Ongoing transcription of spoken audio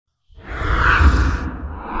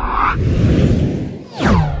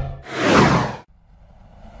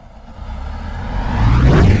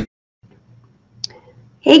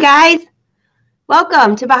Hey guys,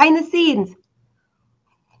 welcome to Behind the Scenes.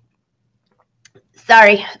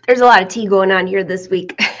 Sorry, there's a lot of tea going on here this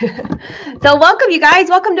week. So welcome you guys,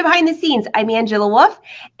 welcome to Behind the Scenes. I'm Angela Wolf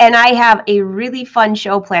and I have a really fun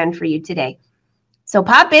show planned for you today. So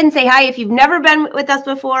pop in, say hi. If you've never been with us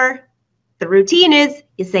before, the routine is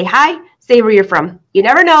you say hi, say where you're from. You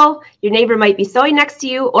never know, your neighbor might be sewing next to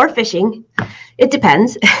you or fishing. It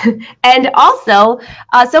depends. And also,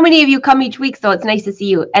 so many of you come each week, so it's nice to see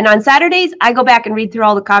you. And on Saturdays, I go back and read through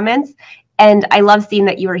all the comments, and I love seeing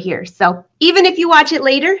that you are here. So even if you watch it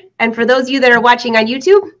later, and for those of you that are watching on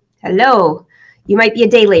YouTube, hello. You might be a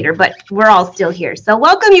day later, but we're all still here. So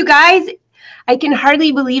welcome, you guys. I can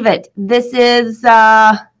hardly believe it. This is,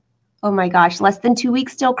 oh my gosh, less than 2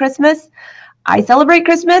 weeks till Christmas. I celebrate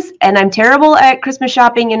Christmas, and I'm terrible at Christmas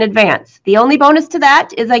shopping in advance. The only bonus to that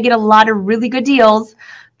is I get a lot of really good deals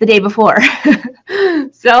the day before.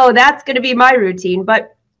 So that's going to be my routine.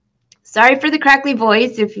 But sorry for the crackly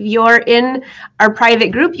voice. If you're in our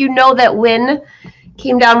private group, you know that Wynn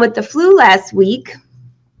came down with the flu last week.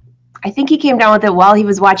 I think he came down with it while he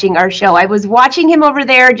was watching our show. I was watching him over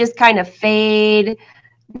there just kind of fade,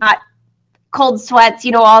 not cold sweats,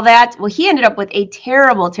 you know, all that. Well, he ended up with a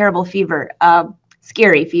terrible, terrible fever,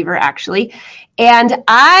 scary fever, actually. And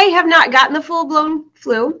I have not gotten the full-blown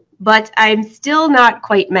flu, but I'm still not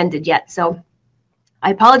quite mended yet. So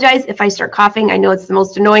I apologize if I start coughing. I know it's the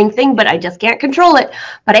most annoying thing, but I just can't control it.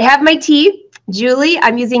 But I have my tea. Julie,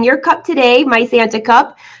 I'm using your cup today, my Santa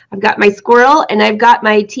cup. I've got my squirrel, and I've got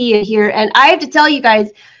my tea in here. And I have to tell you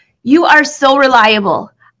guys, you are so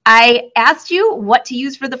reliable. I asked you what to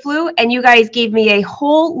use for the flu, and you guys gave me a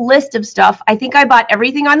whole list of stuff. I think I bought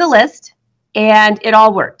everything on the list, and it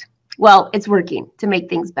all worked. Well, it's working to make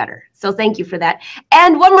things better. So thank you for that.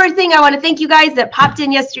 And one more thing, I want to thank you guys that popped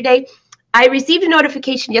in yesterday. I received a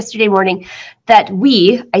notification yesterday morning that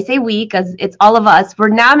I say we because it's all of us, were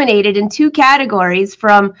nominated in 2 categories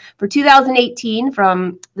for 2018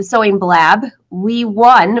 from the Sewing Blab. We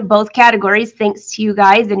won both categories thanks to you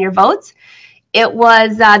guys and your votes. It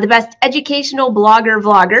was the best educational vlogger.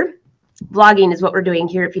 Vlogging is what we're doing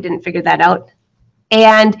here if you didn't figure that out.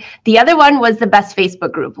 And the other one was the best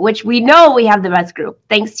Facebook group, which we know we have the best group,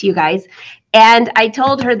 thanks to you guys. And I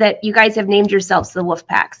told her that you guys have named yourselves the Wolf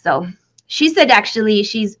Pack. So she said actually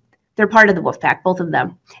they're part of the Wolf Pack, both of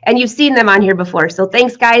them. And you've seen them on here before. So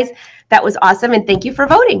thanks, guys. That was awesome. And thank you for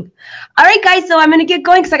voting. All right, guys. So I'm going to get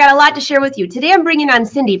going because I got a lot to share with you. Today I'm bringing on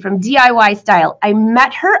Cindy from DIY Style. I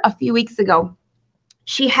met her a few weeks ago.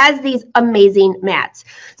 She has these amazing mats.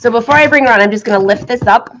 So before I bring her on, I'm just going to lift this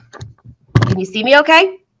up. Can you see me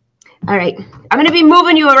okay? All right. I'm going to be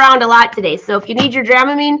moving you around a lot today. So if you need your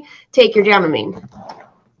Dramamine, take your Dramamine.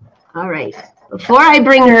 All right. Before I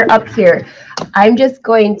bring her up here, I'm just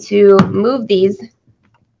going to move these.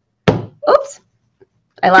 Oops.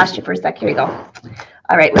 I lost you for a sec. Here we go.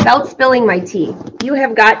 All right. Without spilling my tea, you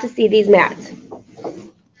have got to see these mats.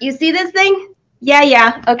 You see this thing?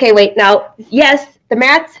 Yeah. Okay, wait. Now, yes, the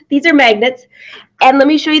mats, these are magnets. And let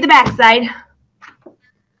me show you the back side.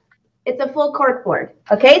 It's a full cork board.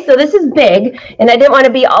 Okay, so this is big. And I didn't want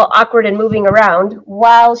to be all awkward and moving around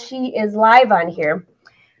while she is live on here.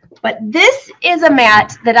 But this is a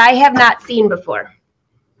mat that I have not seen before.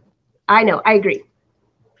 I know, I agree.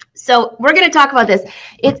 So we're going to talk about this.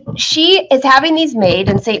 She is having these made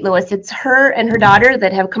in St. Louis. It's her and her daughter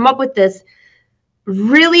that have come up with this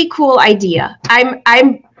really cool idea.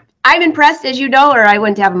 I'm impressed, as you know, or I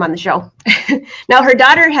wouldn't have them on the show. Now, her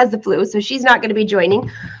daughter has the flu, so she's not going to be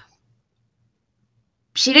joining.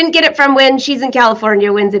 She didn't get it from Wynn. She's in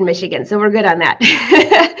California. Wynn's in Michigan, so we're good on that.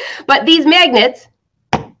 But these magnets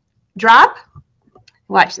drop.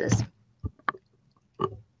 Watch this.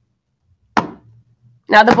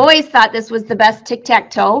 Now, the boys thought this was the best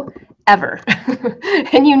tic-tac-toe ever.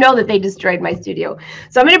 And you know that they destroyed my studio.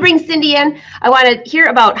 So I'm going to bring Cindy in. I want to hear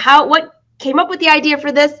about what came up with the idea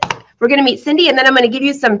for this. We're going to meet Cindy, and then I'm going to give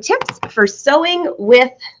you some tips for sewing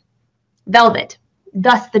with velvet.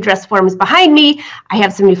 Thus, the dress forms behind me. I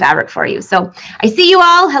have some new fabric for you. So I see you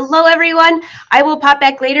all. Hello, everyone. I will pop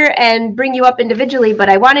back later and bring you up individually, but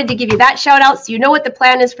I wanted to give you that shout out so you know what the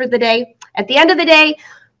plan is for the day. At the end of the day,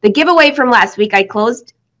 the giveaway from last week, I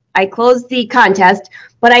closed the contest,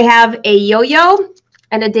 but I have a yo-yo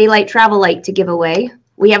and a daylight travel light to give away.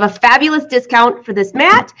 We have a fabulous discount for this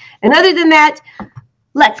mat. And other than that,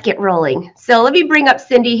 let's get rolling. So let me bring up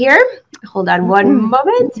Cindy here. Hold on one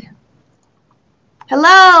moment.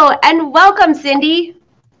 Hello and welcome, Cindy.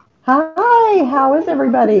 Hi, how is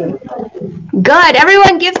everybody? Good.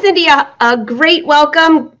 Everyone give Cindy a great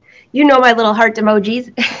welcome. You know my little heart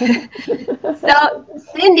emojis. So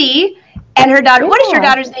Cindy And her daughter, what is your Yeah.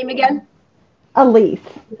 daughter's name again? Elise.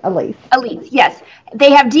 Elise. Elise, yes.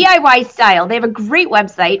 They have DIY Style. They have a great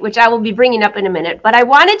website, which I will be bringing up in a minute. But I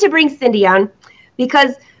wanted to bring Cindy on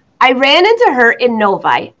because I ran into her in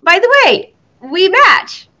Novi. By the way, we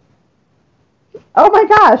match. Oh my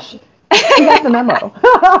gosh. She got the memo.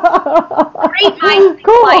 Great minds think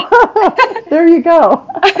alike. Cool. There you go.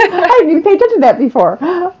 I didn't even pay attention to that before.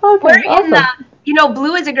 We're Okay, in the, awesome.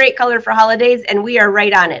 blue is a great color for holidays, and we are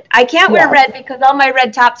right on it. I can't wear Yes. red because all my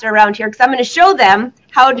red tops are around here because I'm going to show them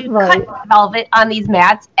how to Right. cut velvet on these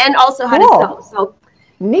mats and also how to sew. Cool. So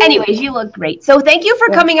Neat. anyways, you look great. So thank you for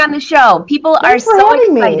Yeah. coming on the show. People are Thanks for so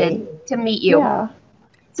having me. excited to meet you. Yeah.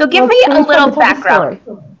 So give Well, me it's a always fun little to tell the background.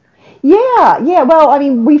 story. Yeah. Well, I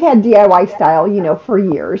mean, we've had DIY style, for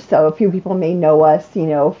years. So a few people may know us,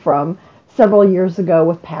 from several years ago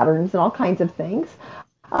with patterns and all kinds of things.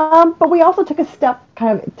 But we also took a step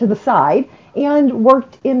kind of to the side and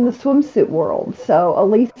worked in the swimsuit world. So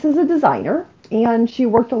Elise is a designer, and she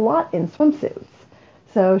worked a lot in swimsuits.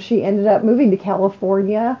 So she ended up moving to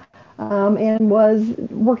California and was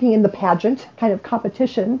working in the pageant kind of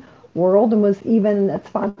competition world and was even a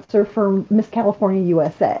sponsor for Miss California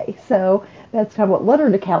USA. So that's kind of what led her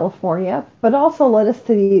to California, but also led us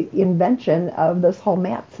to the invention of this whole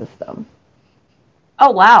mat system.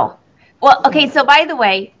 Oh, wow. Well, okay, so by the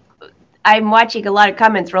way, I'm watching a lot of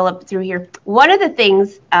comments roll up through here. One of the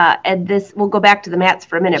things, and this, we'll go back to the mats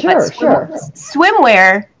for a minute, but Sure.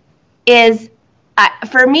 swimwear is,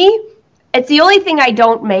 for me, it's the only thing I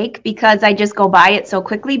don't make because I just go buy it so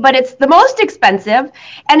quickly, but it's the most expensive.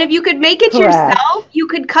 And if you could make it Correct. yourself, you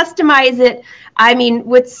could customize it, I mean,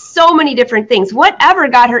 with so many different things. Whatever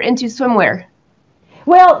got her into swimwear?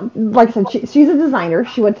 Well, like I said, she's a designer.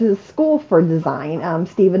 She went to school for design,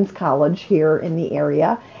 Stevens College here in the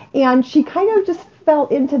area, and she kind of just fell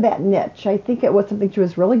into that niche. I think it was something she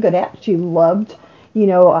was really good at. She loved,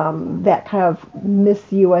 that kind of Miss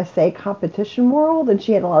USA competition world, and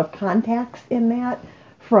she had a lot of contacts in that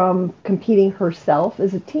from competing herself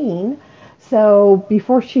as a teen. So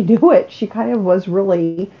before she knew it, she kind of was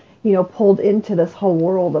really, pulled into this whole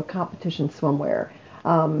world of competition swimwear.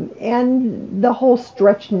 And the whole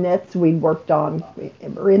stretch knits we'd worked on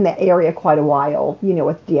were in that area quite a while,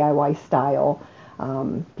 with DIY style.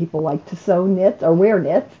 People like to sew knits or wear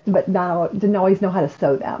knits, but didn't always know how to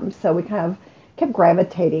sew them. So we kind of kept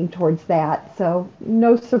gravitating towards that. So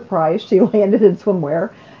no surprise she landed in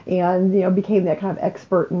swimwear and, became that kind of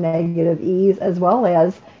expert in negative ease as well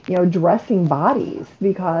as, dressing bodies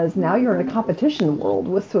because now you're in a competition world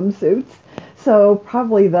with swimsuits. So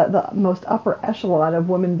probably the most upper echelon of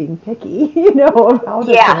women being picky, of how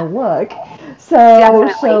they're Yeah, going to look.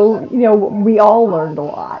 definitely. We all learned a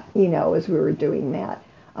lot, as we were doing that.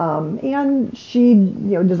 And she,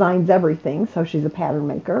 designs everything, so she's a pattern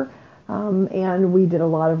maker. And we did a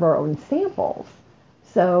lot of our own samples.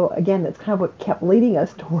 So again, that's kind of what kept leading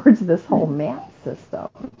us towards this whole mat system.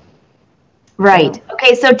 Right. So,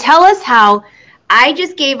 Okay, so tell us how. I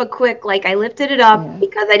just gave a quick, like I lifted it up yeah.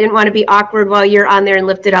 because I didn't want to be awkward while you're on there and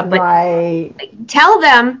lift it up, but Right. tell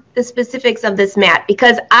them the specifics of this mat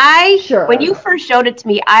because when you Sure. first showed it to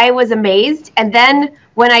me, I was amazed. And then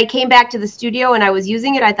when I came back to the studio and I was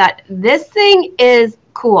using it, I thought, this thing is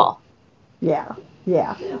cool. Yeah.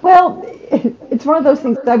 Yeah. Well, it's one of those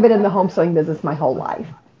things. I've been in the home sewing business my whole life.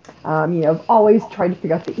 I've always tried to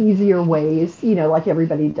figure out the easier ways, like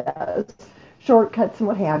everybody does, shortcuts and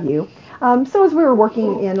what have you. So as we were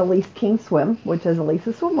working in Elise King Swim, which is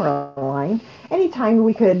Elise's swimwear line, anytime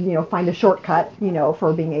we could, find a shortcut,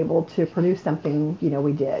 for being able to produce something,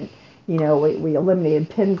 we did. We eliminated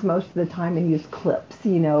pins most of the time and used clips,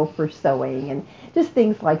 for sewing and just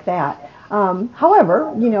things like that.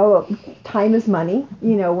 However, time is money,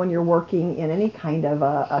 when you're working in any kind of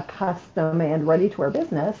a custom and ready-to-wear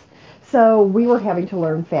business. So we were having to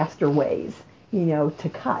learn faster ways, to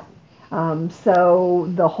cut. So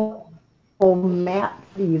the whole mat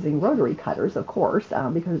using rotary cutters, of course,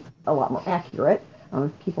 because it's a lot more accurate.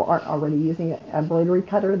 If people aren't already using an embroidery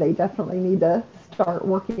cutter, they definitely need to start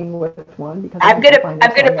working with one because I think you'll find I'm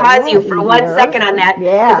this gonna one a pause you lot for 1 second easier. on that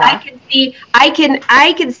because Yeah,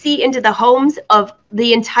 I can see into the homes of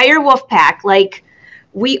the entire wolf pack. Like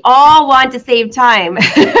we all want to save time.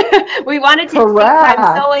 We wanted to save time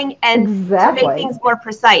correct. sewing and to make Exactly. things more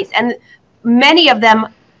precise. And many of them,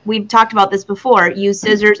 we've talked about this before, use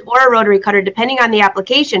scissors or a rotary cutter depending on the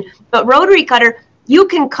application. But rotary cutter, you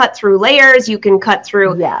can cut through layers, you can cut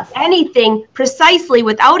through Yes, anything precisely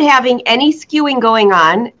without having any skewing going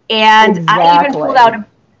on. And I even pulled out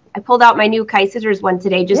exactly. I pulled out my new Kai scissors one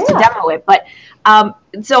today just to Yeah. demo it. But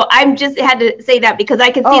so I'm just had to say that because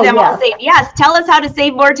I can see Oh, them all yes. saying, yes, tell us how to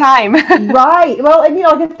save more time. Right. Well, and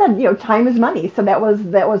like I said, time is money. So that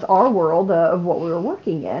was our world of what we were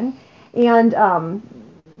working in, and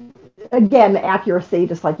again, the accuracy,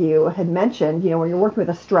 just like you had mentioned, when you're working with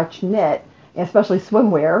a stretch knit, especially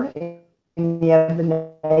swimwear, and you have the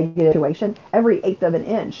negative situation, every eighth of an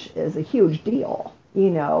inch is a huge deal,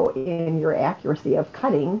 in your accuracy of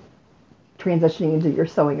cutting, transitioning into your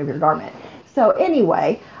sewing of your garment. So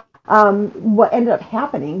anyway, what ended up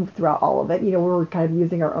happening throughout all of it, we were kind of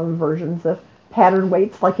using our own versions of pattern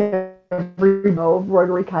weights, like every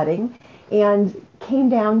rotary cutting, and came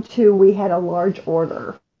down to we had a large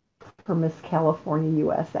order for Miss California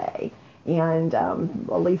USA, and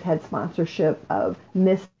Elise had sponsorship of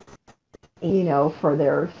Miss, for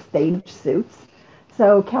their stage suits.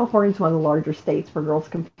 So California is one of the larger states for girls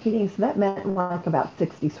competing, so that meant like about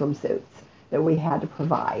 60 swimsuits that we had to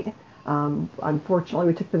provide. Unfortunately,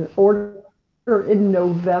 we took the order in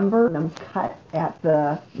November and cut at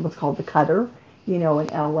the what's called the cutter, in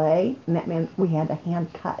LA, and that meant we had to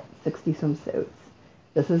hand cut 60 swimsuits.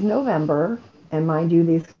 This is November, and mind you,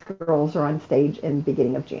 these girls are on stage in the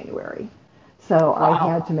beginning of January. So I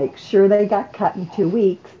had to make sure they got cut in 2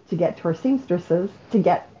 weeks to get to our seamstresses to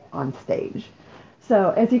get on stage.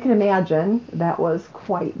 So as you can imagine, that was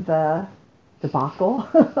quite the debacle.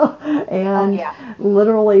 Oh, And yeah.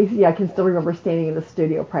 literally, yeah, I can still remember standing in the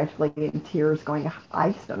studio practically in tears going,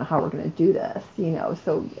 I just don't know how we're going to do this.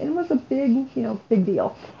 So it was a big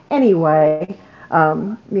deal. Anyway,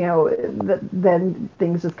 then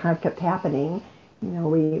things just kind of kept happening.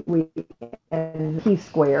 We and T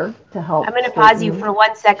square to I'm help going to pause you straighten. for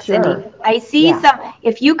one sec, Cindy. Sure. I see Yeah. some,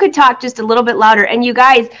 if you could talk just a little bit louder. And you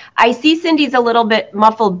guys, I see Cindy's a little bit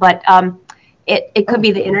muffled, but it could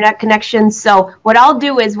be the internet connection. So what I'll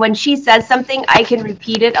do is when she says something, I can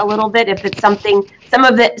repeat it a little bit if it's something. Some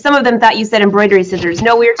of them thought you said embroidery scissors.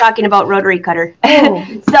 No, we were talking about rotary cutter. Oh,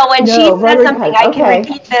 So when she no, says rotary something, cutter. I can Okay.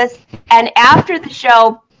 repeat this. And after the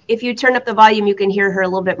show, if you turn up the volume, you can hear her a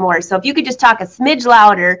little bit more. So if you could just talk a smidge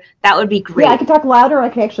louder, that would be Yeah, I great. can talk louder. I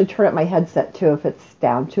can actually turn up my headset too if it's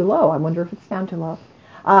down too low. I wonder if it's down too low.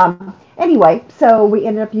 Anyway, so we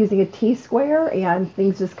ended up using a T square, and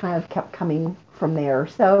things just kind of kept coming from there.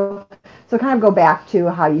 So kind of go back to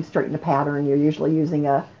how you straighten a pattern. You're usually using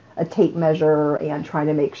a tape measure and trying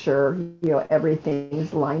to make sure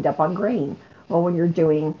everything's lined up on grain. Well, when you're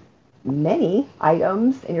doing many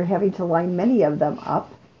items and you're having to line many of them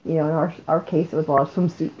up, in our case, it was a lot of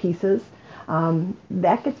swimsuit pieces.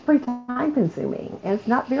 That gets pretty time consuming, and it's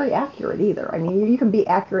not very accurate either. I mean, you can be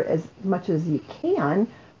accurate as much as you can,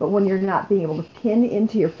 but when you're not being able to pin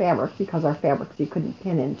into your fabric, because our fabrics you couldn't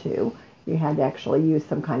pin into, you had to actually use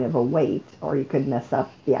some kind of a weight, or you could mess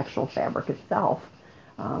up the actual fabric itself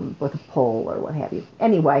with a pull or what have you.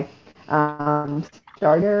 Anyway,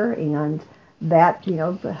 starter, and that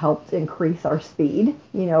helped increase our speed,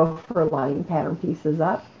 for lining pattern pieces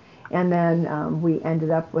up. And then we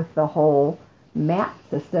ended up with the whole mat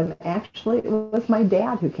system. Actually, it was my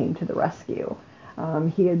dad who came to the rescue.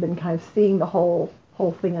 He had been kind of seeing the whole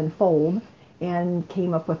thing unfold and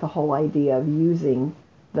came up with the whole idea of using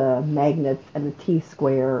the magnets and the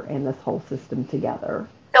T-square and this whole system together.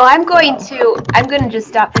 So I'm going So, to just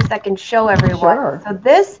stop for a second and show everyone. sure. So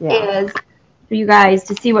this Yeah. is for you guys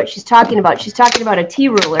to see what she's talking about. She's talking about a T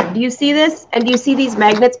ruler. Do you see this? And do you see these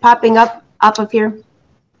magnets popping up off of here?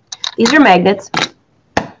 These are magnets.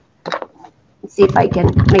 Let's see if I can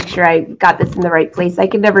make sure I got this in the right place. I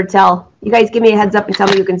can never tell. You guys give me a heads up and tell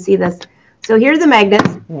me you can see this. So here's the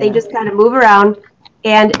magnets. They Yeah. just kind of move around.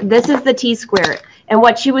 And this is the T-square. And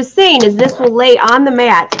what she was saying is this will lay on the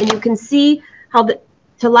mat, and you can see how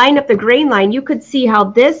to line up the grain line, you could see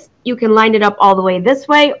how you can line it up all the way this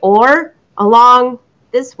way or along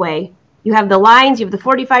this way. You have the lines, you have the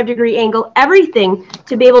 45-degree angle, everything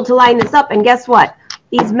to be able to line this up. And guess what?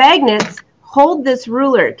 These magnets hold this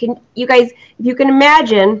ruler. Can you guys, if you can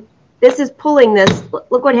imagine, this is pulling this.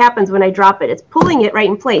 Look what happens when I drop it. It's pulling it right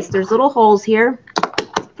in place. There's little holes here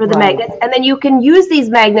for the Right. magnets, and then you can use these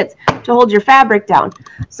magnets to hold your fabric down.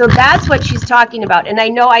 So that's what she's talking about. And I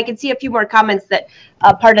know I can see a few more comments that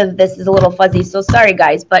part of this is a little fuzzy, so sorry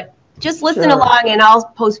guys, but just listen Sure. along and I'll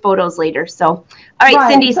post photos later. So all right, Right.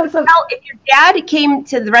 Cindy, so tell, if your dad came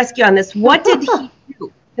to the rescue on this, what did he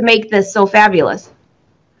do to make this so fabulous?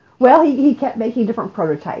 Well, he kept making different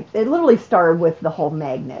prototypes. It literally started with the whole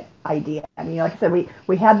magnet idea. I mean, like I said,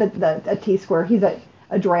 we had the T-square. He's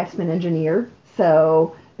a draftsman engineer,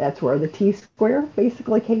 so that's where the T-square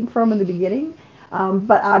basically came from in the beginning.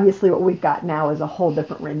 But obviously what we've got now is a whole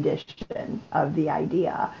different rendition of the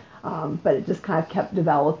idea. But it just kind of kept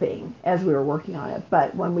developing as we were working on it.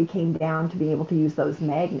 But when we came down to being able to use those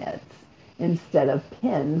magnets instead of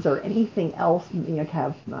pins or anything else, kind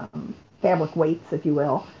of fabric weights, if you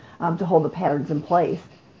will, to hold the patterns in place,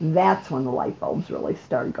 that's when the light bulbs really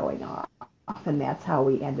started going off. And that's how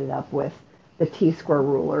we ended up with the T-square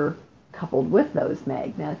ruler coupled with those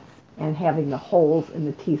magnets and having the holes in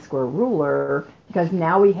the T-square ruler, because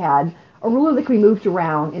now we had a ruler that could be moved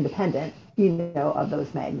around independent, of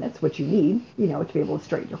those magnets, which you need, to be able to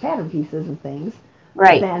straighten your pattern pieces and things. But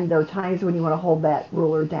Right. then there are times when you want to hold that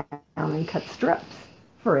ruler down and cut strips,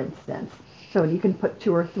 for instance. So you can put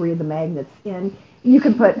 2 or 3 of the magnets in. You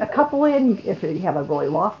can put a couple in. If you have a really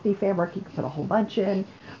lofty fabric, you can put a whole bunch in.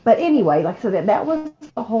 But anyway, like I said, that was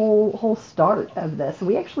the whole start of this.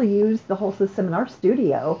 We actually used the whole system in our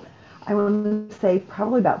studio, I want to say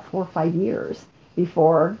probably about 4 or 5 years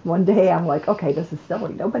before one day I'm like, okay, this is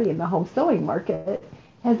silly. Nobody in the home sewing market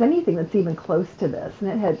has anything that's even close to this. And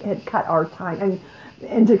it had cut our time.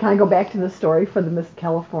 And to kind of go back to the story for the Miss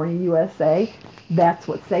California USA, that's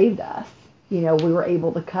what saved us. We were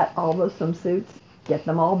able to cut all those swimsuits, get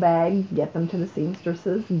them all bagged, get them to the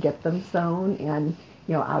seamstresses, get them sewn, and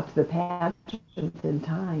out to the pageant in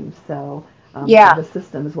time. So Yeah. the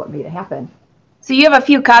system is what made it happen. So you have a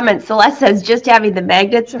few comments. Celeste says just having the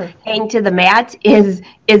magnets Sure. hang to the mat is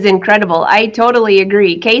incredible. I totally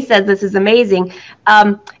agree. Kay says this is amazing.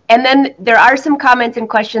 And then there are some comments and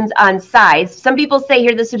questions on size. Some people say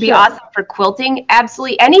here this would be Sure. awesome for quilting.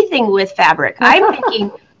 Absolutely anything with fabric. I'm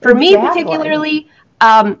thinking for me Exactly. particularly,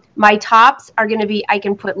 my tops are going to be, I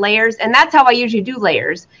can put layers, and that's how I usually do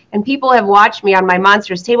layers. And people have watched me on my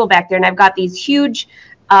monstrous table back there, and I've got these huge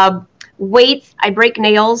weights. I break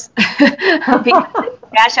nails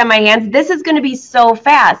dash on my hands. This is going to be so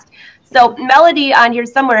fast. So Melody on here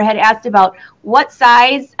somewhere had asked about what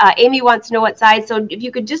size. Amy wants to know what size. So if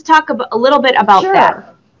you could just talk a little bit about Sure.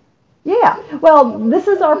 that. Yeah. Well, this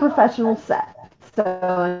is our professional set.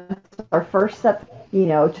 So our first set,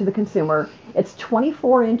 to the consumer, it's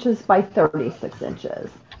 24 inches by 36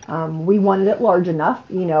 inches. We wanted it large enough,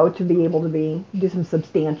 to be able to do some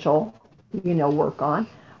substantial, work on.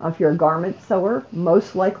 If you're a garment sewer,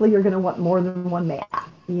 most likely you're going to want more than one mat,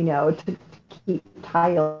 to keep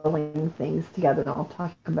tiling things together. And I'll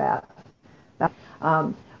talk about that.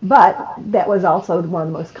 But that was also one of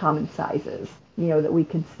the most common sizes, that we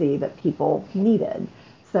could see that people needed.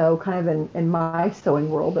 So kind of in my sewing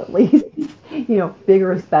world, at least,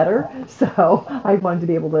 bigger is better. So I wanted to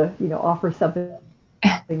be able to, offer something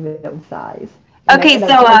that was size. Okay, and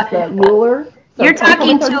so the ruler. So you're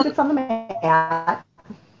talking to on the mat.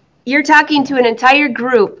 You're talking to an entire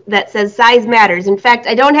group that says size matters. In fact,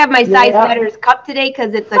 I don't have my size matters cup today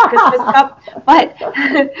because it's a Christmas cup. But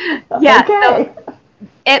yeah, okay.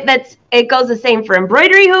 So it goes the same for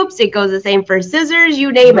embroidery hoops. It goes the same for scissors.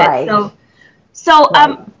 You name Right. it. So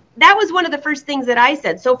that was one of the first things that I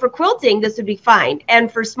said. So for quilting, this would be fine,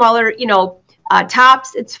 and for smaller,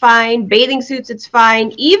 tops, it's fine. Bathing suits, it's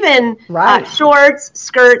fine. Even shorts,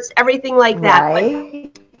 skirts, everything like that.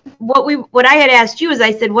 Right. What I had asked you is,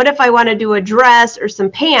 I said, what if I want to do a dress or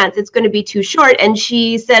some pants? It's going to be too short. And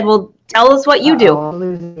she said, well, tell us what you do. I'm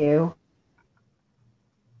losing you.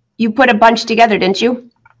 You put a bunch together, didn't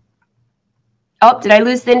you? Oh, did I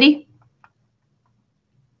lose Cindy?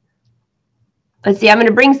 Let's see, I'm going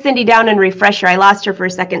to bring Cindy down and refresh her. I lost her for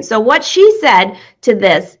a second. So what she said to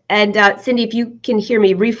this, and Cindy, if you can hear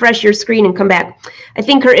me, refresh your screen and come back. I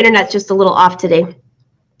think her internet's just a little off today.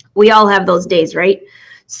 We all have those days, right?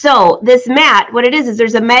 So this mat, what it is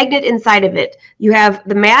there's a magnet inside of it. You have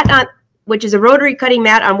the mat, which is a rotary cutting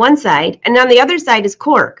mat on one side, and on the other side is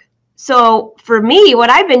cork. So for me, what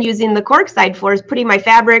I've been using the cork side for is putting my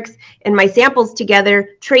fabrics and my samples together,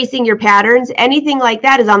 tracing your patterns. Anything like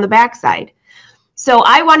that is on the back side. So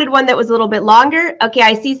I wanted one that was a little bit longer. Okay,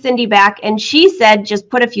 I see Cindy back, and she said just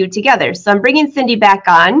put a few together. So I'm bringing Cindy back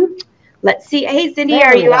on. Let's see. Hey, Cindy,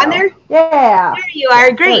 are you on there? Yeah. There you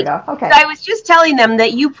are. Great. Okay. So I was just telling them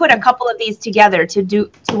that you put a couple of these together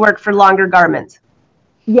to work for longer garments.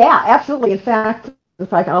 Yeah, absolutely. In fact,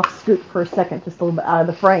 if I'll scoot for a second, just a little bit out of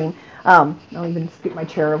the frame. I'll even scoot my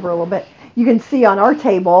chair over a little bit. You can see on our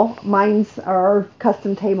table, our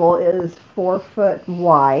custom table is 4 foot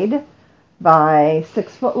wide by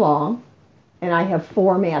 6 foot long, and I have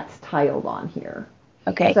 4 mats tiled on here.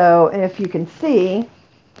 Okay. So, and if you can see,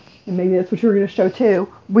 and maybe that's what you were going to show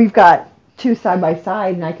too, we've got 2 side by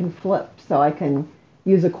side, and I can flip, so I can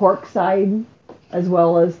use a cork side as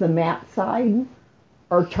well as the mat side.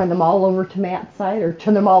 or turn them all over to Matt's side, or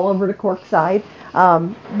turn them all over to Cork's side.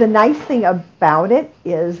 The nice thing about it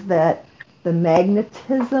is that the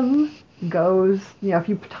magnetism goes, if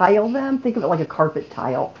you tile them, think of it like a carpet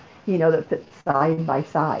tile, that fits side by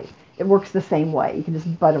side. It works the same way. You can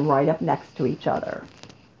just butt them right up next to each other.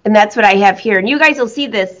 And that's what I have here. And you guys will see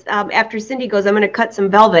this after Cindy goes. I'm going to cut some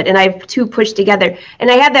velvet, and I have two pushed together. And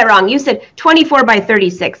I had that wrong. You said 24 by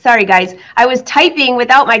 36. Sorry, guys. I was typing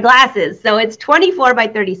without my glasses, so it's 24 by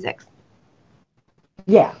 36.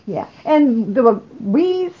 Yeah, yeah. And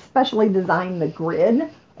we specially designed the grid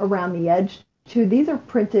around the edge, too. These are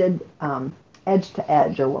printed edge to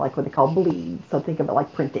edge, or like what they call bleed. So think of it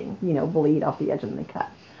like printing, bleed off the edge and then cut.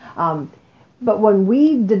 But when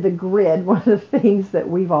we did the grid, one of the things that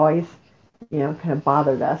we've always, kind of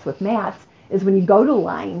bothered us with mats is when you go to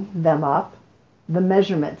line them up, the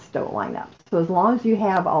measurements don't line up. So as long as you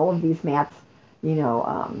have all of these mats,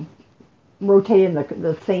 rotated in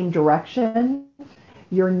the same direction,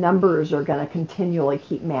 your numbers are going to continually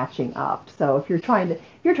keep matching up. So if you're trying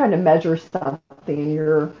to measure something and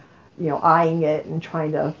you're eyeing it and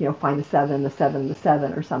trying to find the 7, the 7, the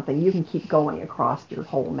 7 or something, you can keep going across your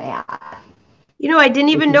whole mat. I didn't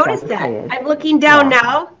even notice that. I'm looking down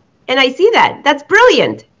now, and I see that. That's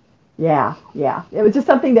brilliant. Yeah, yeah. It was just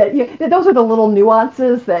something that, those are the little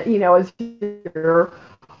nuances that, as you're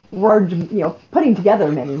putting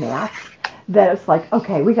together many mats, that it's like,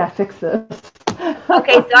 okay, we got to fix this.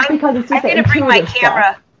 Okay, so I'm going to bring my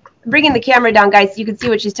camera. Bringing the camera down, guys, so you can see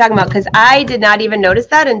what she's talking about, because I did not even notice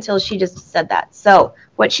that until she just said that. So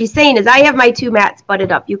what she's saying is I have my two mats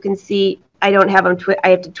butted up. You can see I don't have them, I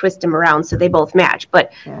have to twist them around so they both match,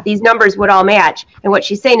 but these numbers would all match. And what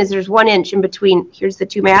she's saying is there's 1 inch in between. Here's the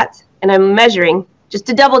two mats, and I'm measuring just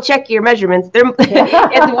to double check your measurements.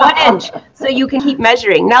 It's 1 inch, so you can keep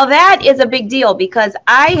measuring. Now that is a big deal, because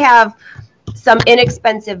I have some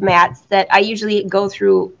inexpensive mats that I usually go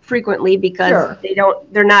through frequently because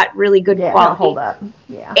they're not really good quality. Hold up.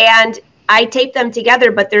 Yeah. And I tape them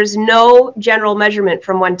together, but there's no general measurement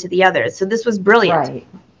from one to the other. So this was brilliant. Right.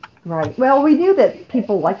 Right. Well, we knew that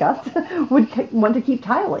people like us would want to keep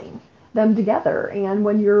tiling them together. And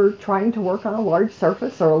when you're trying to work on a large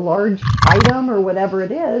surface or a large item or whatever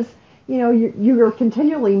it is, you're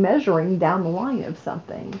continually measuring down the line of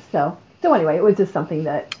something. So anyway, it was just something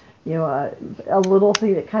that, a little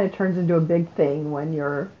thing that kind of turns into a big thing when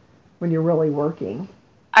you're really working.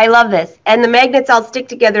 I love this. And the magnets all stick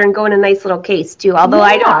together and go in a nice little case too. Although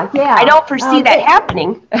I don't foresee that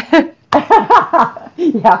happening.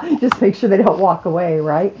 Yeah, just make sure they don't walk away,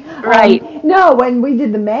 right? Right. No, when we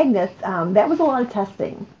did the magnets, that was a lot of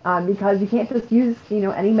testing because you can't just use,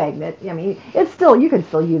 any magnet. I mean, you can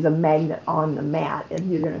still use a magnet on the mat,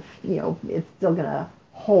 and you're gonna, it's still gonna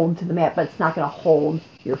hold to the mat, but it's not gonna hold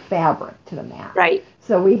your fabric to the mat. Right.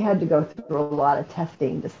 So we had to go through a lot of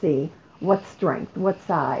testing to see what strength, what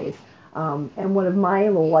size, and one of my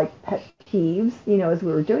little pet peeves, as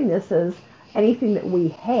we were doing this is, anything that we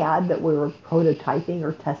had that we were prototyping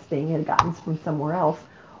or testing and gotten from somewhere else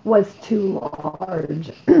was too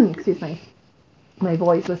large. Excuse me. My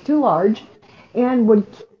voice was too large and would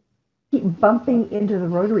keep bumping into the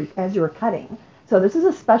rotary as you were cutting. So this is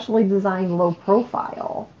a specially designed low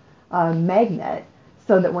profile magnet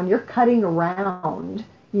so that when you're cutting around,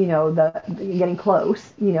 you're getting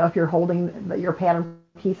close, if you're holding your pattern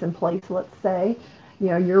piece in place, let's say,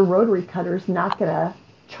 your rotary cutter's not going to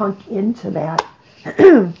chunk into that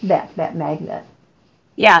that magnet.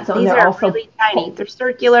 Yeah, so these are also really tiny. They're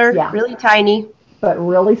circular, really tiny, but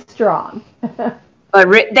really strong. But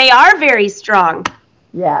they are very strong.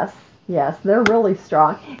 Yes, they're really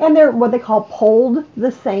strong, and they're what they call poled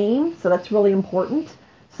the same. So that's really important.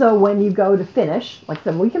 So when you go to finish, like I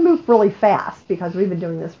said, we can move really fast because we've been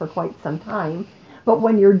doing this for quite some time. But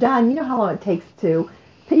when you're done, you know how long it takes to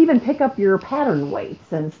even pick up your pattern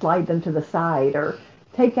weights and slide them to the side or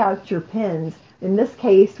take out your pins. In this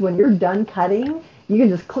case, when you're done cutting, you can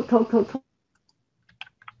just click, click, click, click.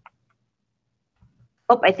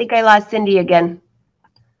 Oh, I think I lost Cindy again.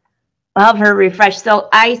 I'll have her refresh. So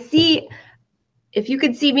I see, if you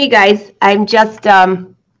could see me, guys, I'm just,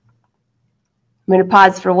 I'm going to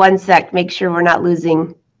pause for 1 sec, make sure we're not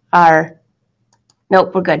losing our,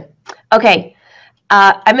 nope, we're good. Okay.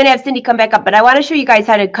 I'm going to have Cindy come back up, but I want to show you guys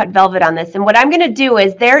how to cut velvet on this. And what I'm going to do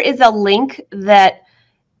is there is a link that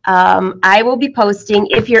I will be posting.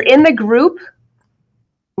 If you're in the group,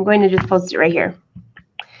 I'm going to just post it right here.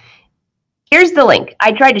 Here's the link.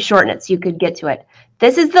 I tried to shorten it so you could get to it.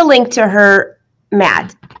 This is the link to her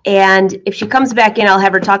mat. And if she comes back in, I'll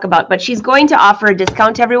have her talk about it. But she's going to offer a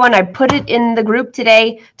discount to everyone. I put it in the group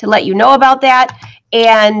today to let you know about that.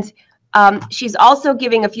 And She's also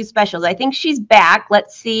giving a few specials. I think she's back.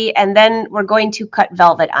 Let's see. And then we're going to cut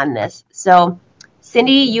velvet on this. So,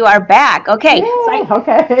 Cindy, you are back. Okay. Yay,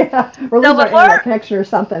 okay. We're losing our internet connection or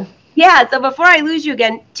something. Yeah. So before I lose you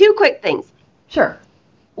again, two quick things. Sure.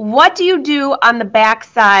 What do you do on the back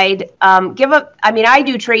side? I mean, I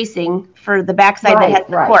do tracing for the back side that has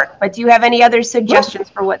the cork, but do you have any other suggestions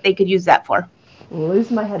for what they could use that for? Lose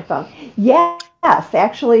my headphone. Yes,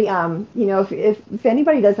 actually, you know, if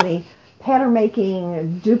anybody does any pattern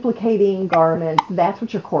making, duplicating garments, that's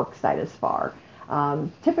what your cork side is for.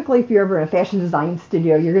 Typically, if you're ever in a fashion design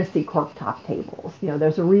studio, you're going to see cork top tables. You know,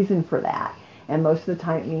 there's a reason for that, and most of the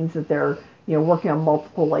time it means that they're working on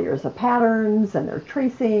multiple layers of patterns, and they're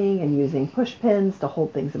tracing and using push pins to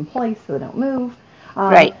hold things in place so they don't move.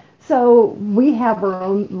 Right. So we have our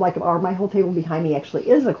own, my whole table behind me actually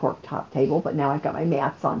is a cork top table, but now I've got my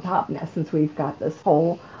mats on top now since we've got this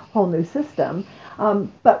whole new system.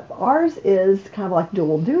 But ours is kind of like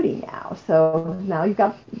dual duty now. So now you've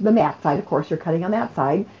got the mat side, of course, you're cutting on that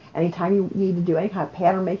side. Anytime you need to do any kind of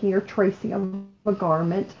pattern making or tracing of a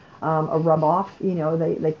garment, a rub off,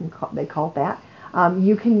 they call it that.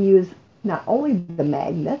 You can use not only the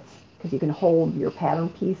magnets, because you can hold your pattern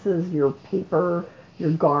pieces, your paper,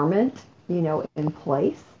 your garment, in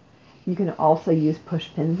place. You can also use push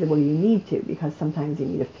pins where you need to, because sometimes you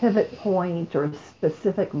need a pivot point or a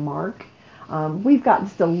specific mark. We've got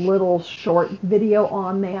just a little short video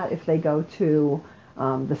on that if they go to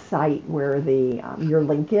the site where your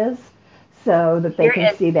link is, so that they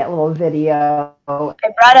can see that little video.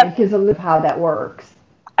 It gives a look how that works.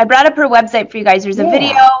 I brought up her website for you guys. There's a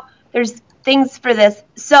video. There's things for this.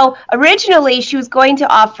 So originally she was going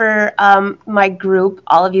to offer my group,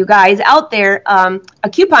 all of you guys out there, a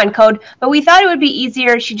coupon code, but we thought it would be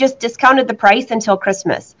easier. She just discounted the price until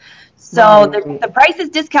Christmas. So the price is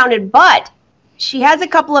discounted, but she has a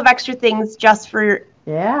couple of extra things just for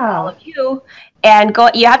all of you. And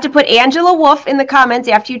you have to put Angela Wolf in the comments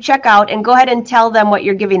after you check out, and go ahead and tell them what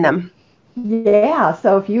you're giving them. Yeah,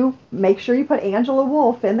 so if you make sure you put Angela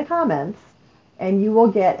Wolf in the comments, and you will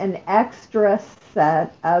get an extra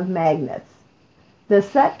set of magnets. The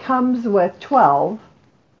set comes with 12,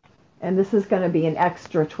 and this is going to be an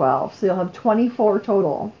extra 12. So you'll have 24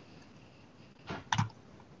 total.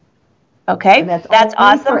 Okay, and that's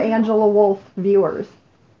awesome for Angela Wolf viewers.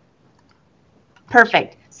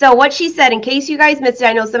 Perfect. So what she said, in case you guys missed it,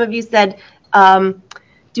 I know some of you said,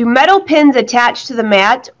 do metal pins attach to the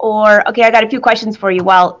mat? Or, okay, I got a few questions for you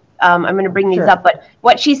while I'm going to bring these up. But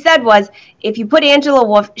what she said was, if you put Angela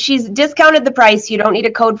Wolf, she's discounted the price. You don't need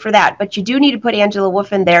a code for that. But you do need to put Angela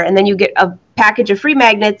Wolf in there. And then you get a package of free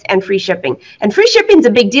magnets and free shipping. And free shipping is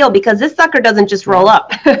a big deal because this sucker doesn't just roll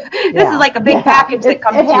up. This is like a big package that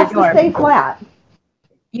comes to your door. It has to stay flat.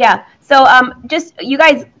 Yeah. So just, you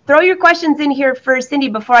guys, throw your questions in here for Cindy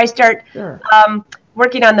before I start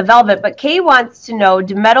working on the velvet. But Kay wants to know,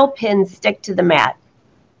 do metal pins stick to the mat?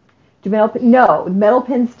 No, metal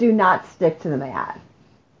pins do not stick to the mat.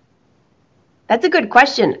 That's a good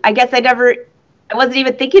question. I guess I wasn't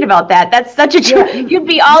even thinking about that. That's such a you'd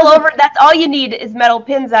be all over. That's all you need is metal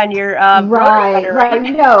pins on your right.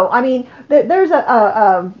 No, I mean there's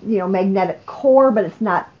a magnetic core, but it's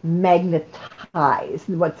not magnetized.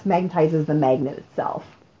 What's magnetized is the magnet itself.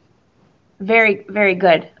 Very, very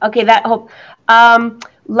good. Okay,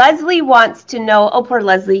 Leslie wants to know. Oh, poor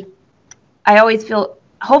Leslie. I always feel.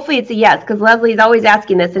 Hopefully it's a yes, because Leslie's always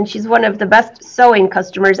asking this, and she's one of the best sewing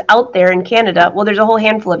customers out there in Canada. Well, there's a whole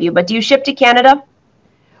handful of you, but do you ship to Canada?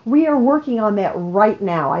 We are working on that right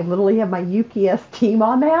now. I literally have my UPS team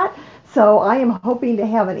on that, so I am hoping to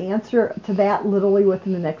have an answer to that literally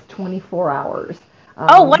within the next 24 hours.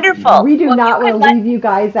 Oh, wonderful. We do not want to leave you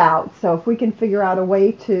guys out, so if we can figure out a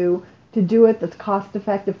way to do it that's cost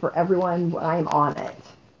effective for everyone, I'm on it.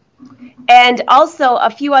 And also a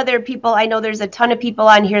few other people. I know there's a ton of people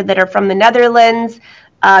on here that are from the Netherlands,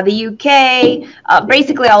 the UK,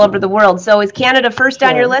 basically all over the world. So is Canada first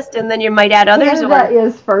on your list, and then you might add others? Canada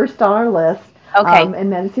is first on our list. Okay.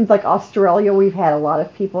 And then it seems like Australia, we've had a lot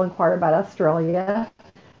of people inquire about Australia.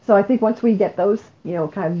 So I think once we get those,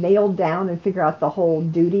 kind of nailed down and figure out the whole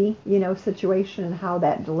duty, situation and how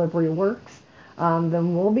that delivery works,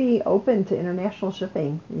 then we'll be open to international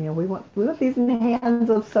shipping. We want these in the hands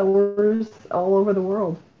of sewers all over the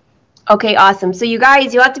world. Okay, awesome. So you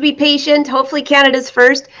guys, you have to be patient. Hopefully Canada's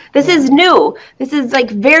first. This is new. This is like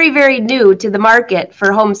very, very new to the market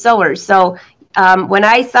for home sewers. So when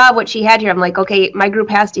I saw what she had here, I'm like, okay, my group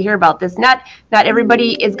has to hear about this. Not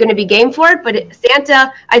everybody is going to be game for it, but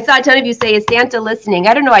Santa, I saw a ton of you say, is Santa listening?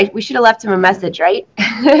 I don't know. We should have left him a message, right?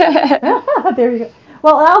 There you go.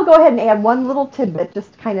 Well, I'll go ahead and add one little tidbit,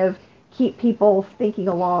 just kind of keep people thinking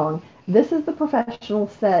along, this is the professional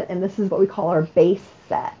set, and this is what we call our base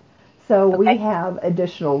set. So we Okay. have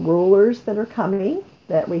additional rulers that are coming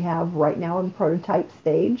that we have right now in prototype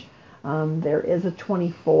stage. There is a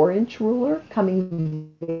 24-inch ruler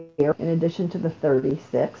coming there in addition to the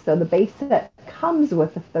 36. So the base set comes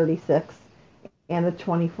with the 36 and the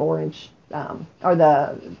 24-inch or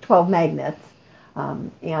the 12 magnets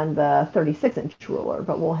and the 36-inch ruler,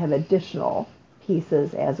 but we'll have additional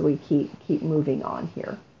pieces as we keep moving on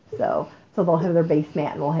here. So they'll have their base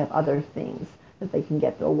mat, and we'll have other things that they can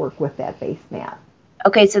get that'll work with that base mat.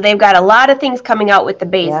 Okay, so they've got a lot of things coming out with the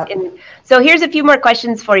base. Yep. And so here's a few more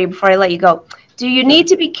questions for you before I let you go. Do you Sure. need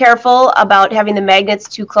to be careful about having the magnets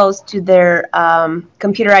too close to their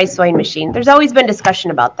computerized sewing machine? There's always been discussion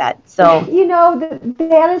about that. So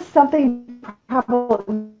That is something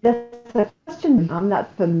probably that's a question. I'm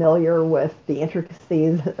not familiar with the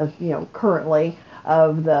intricacies of currently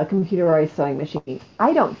of the computerized sewing machine.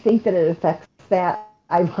 I don't think that it affects that.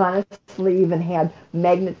 I've honestly even had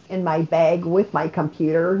magnets in my bag with my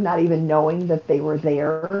computer, not even knowing that they were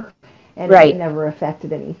there, and right. it never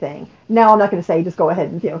affected anything. Now, I'm not going to say just go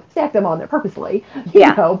ahead and stack them on there purposely,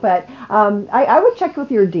 Yeah. but I would check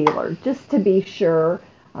with your dealer just to be sure.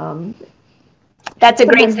 That's a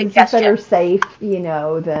great Sometimes it's just suggestion. better safe,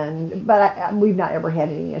 than. But we've not ever had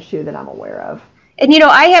any issue that I'm aware of. And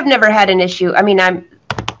I have never had an issue. I mean, I'm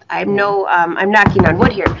Yeah. I'm knocking on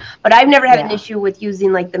wood here, but I've never had an Yeah. issue with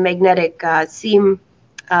using like the magnetic seam.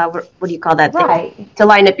 What do you call that thing? Right. To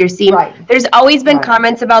line up your seam. Right. There's always been Right.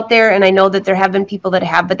 comments about there, and I know that there have been people that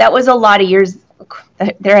have, but that was a lot of years.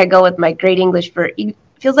 There I go with my great English for.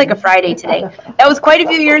 Feels like a Friday today. That was quite a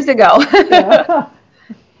few years ago. Yeah.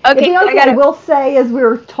 Okay, The so only I thing I got will say is we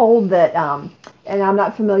were told that, and I'm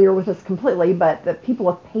not familiar with this completely, but that people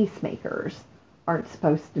with pacemakers aren't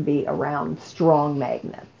supposed to be around strong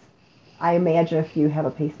magnets. I imagine if you have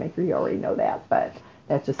a pacemaker, you already know that, but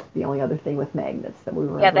that's just the only other thing with magnets that we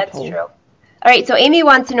were Yeah, ever that's told. true. All right, so Amy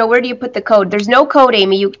wants to know, where do you put the code? There's no code,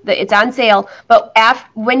 Amy. It's on sale, but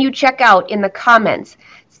when you check out in the comments,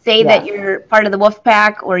 say that Yes. you're part of the Wolf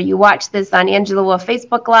Pack or you watch this on Angela Wolf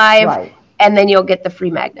Facebook Live, Right. and then you'll get the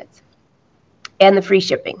free magnets and the free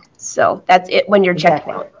shipping. So that's it when you're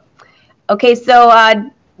checking Exactly. out. Okay, so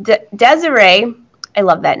Desiree, I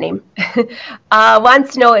love that name,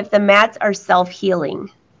 wants to know if the mats are self-healing.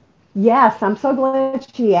 Yes, I'm so glad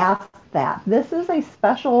she asked that. This is a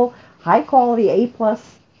special high quality A+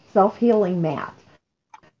 self-healing mat.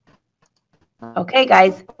 Okay,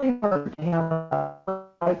 guys. Really hard to have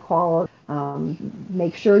high quality.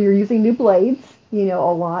 Make sure you're using new blades, a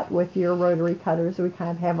lot with your rotary cutters. We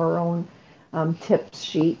kind of have our own tips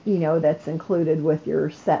sheet, that's included with your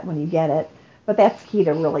set when you get it. But that's key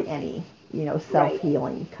to really any,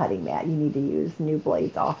 self-healing cutting mat. You need to use new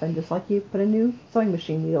blades often, just like you put a new sewing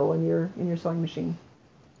machine needle in your sewing machine.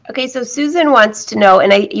 Okay, so Susan wants to know,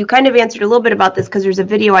 and you kind of answered a little bit about this because there's a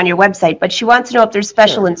video on your website, but she wants to know if there's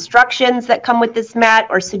special Sure. instructions that come with this mat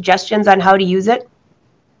or suggestions on how to use it.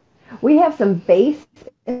 We have some base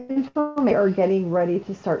information. We're getting ready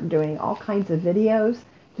to start doing all kinds of videos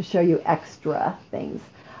to show you extra things.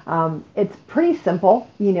 It's pretty simple.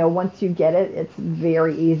 Once you get it, it's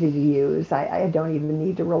very easy to use. I don't even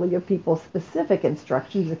need to really give people specific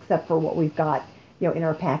instructions except for what we've got, in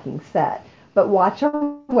our packing set. But watch our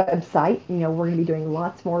website. We're going to be doing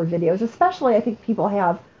lots more videos, especially I think people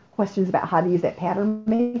have questions about how to use that pattern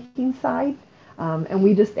making side. And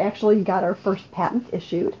we just actually got our first patent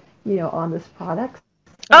issued, on this product.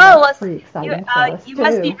 So that's pretty exciting for us you too.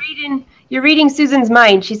 must be you're reading Susan's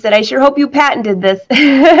mind. She said, I sure hope you patented this.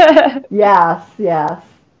 Yes,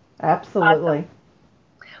 absolutely. Awesome.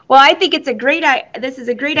 Well, I think this is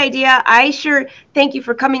a great idea. I sure thank you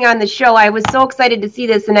for coming on the show. I was so excited to see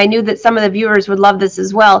this, and I knew that some of the viewers would love this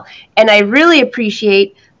as well. And I really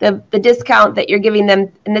appreciate the discount that you're giving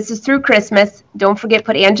them. And this is through Christmas. Don't forget,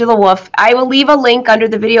 put Angela Wolf. I will leave a link under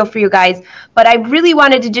the video for you guys. But I really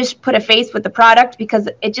wanted to just put a face with the product because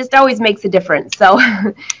it just always makes a difference. So,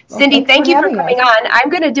 Cindy, thank you for coming on. I'm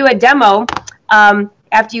going to do a demo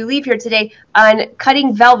after you leave here today on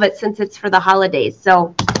cutting velvet since it's for the holidays.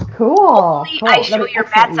 So cool. I show your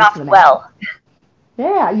mats off well.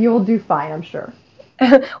 Yeah, you will do fine, I'm sure.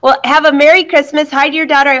 Well, have a Merry Christmas. Hi to your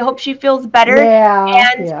daughter. I hope she feels better.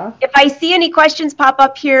 Yeah. If I see any questions pop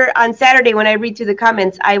up here on Saturday when I read through the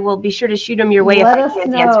comments, I will be sure to shoot them your way if I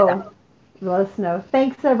can't answer them. Let us know.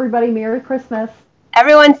 Thanks, everybody. Merry Christmas.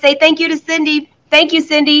 Everyone say thank you to Cindy. Thank you,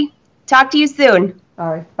 Cindy. Talk to you soon. All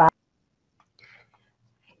right. Bye.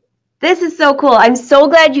 This is so cool. I'm so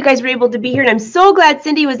glad you guys were able to be here, and I'm so glad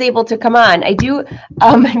Cindy was able to come on.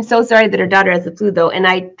 I'm so sorry that her daughter has the flu, though,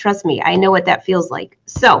 and trust me, I know what that feels like.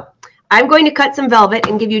 So I'm going to cut some velvet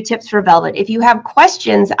and give you tips for velvet. If you have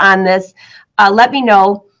questions on this, let me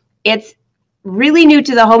know. It's really new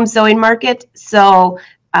to the home sewing market, so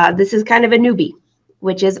this is kind of a newbie,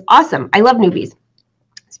 which is awesome. I love newbies.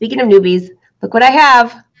 Speaking of newbies, look what I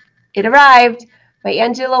have. It arrived. My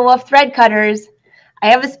Angela Wolf thread cutters. I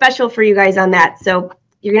have a special for you guys on that, so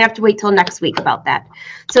you're gonna have to wait till next week about that.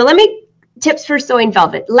 So tips for sewing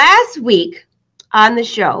velvet. Last week on the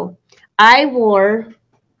show, I wore,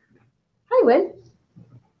 hi Win.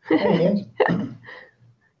 Hey,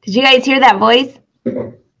 did you guys hear that voice?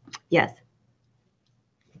 Yes.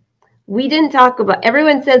 We didn't talk about,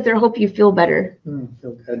 everyone says they hope you feel better.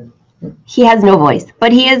 Feel good. He has no voice,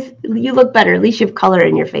 but you look better. At least you have color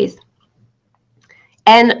in your face.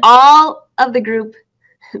 And all of the group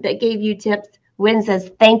that gave you tips, Win says,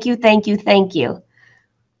 thank you, thank you, thank you.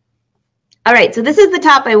 All right, so this is the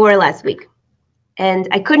top I wore last week. And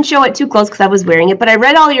I couldn't show it too close because I was wearing it, but I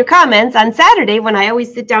read all your comments on Saturday when I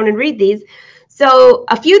always sit down and read these. So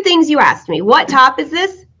a few things you asked me. What top is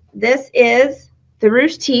this? This is the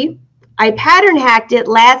Ruche tee. I pattern hacked it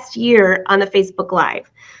last year on the Facebook Live.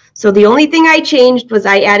 So the only thing I changed was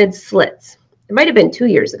I added slits. It might have been 2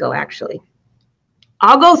 years ago, actually.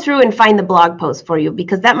 I'll go through and find the blog post for you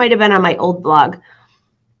because that might have been on my old blog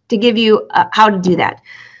to give you how to do that.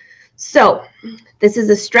 So this is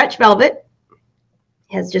a stretch velvet.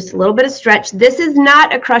 It has just a little bit of stretch. This is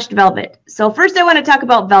not a crushed velvet. So first I want to talk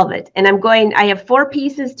about velvet, and I have 4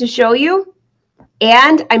 pieces to show you,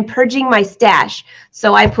 and I'm purging my stash.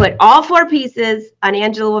 So I put all 4 pieces on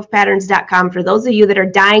angelawolfpatterns.com for those of you that are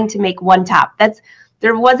dying to make one top.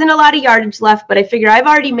 There wasn't a lot of yardage left, but I figured I've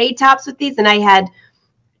already made tops with these, and I had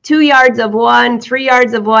 2 yards of one, 3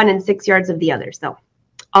 yards of one, and 6 yards of the other. So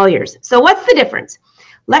all yours. So what's the difference?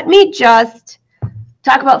 Let me just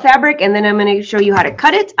talk about fabric, and then I'm going to show you how to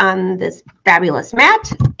cut it on this fabulous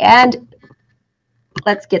mat, and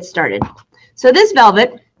let's get started. So this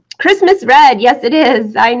velvet, Christmas red, yes it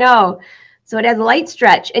is, I know. So it has a light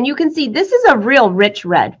stretch, and you can see this is a real rich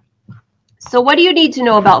red. So what do you need to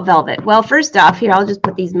know about velvet? Well, first off, here, I'll just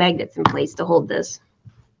put these magnets in place to hold this.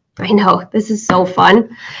 I know, this is so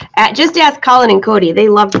fun. Just ask Colin and Cody, they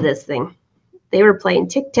loved this thing. They were playing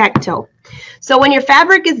tic-tac-toe. So when your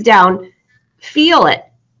fabric is down, feel it.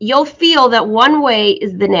 You'll feel that one way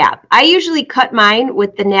is the nap. I usually cut mine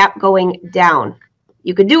with the nap going down.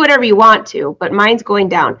 You could do whatever you want to, but mine's going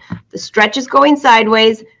down. The stretch is going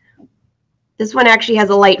sideways. This one actually has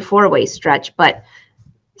a light 4-way stretch, but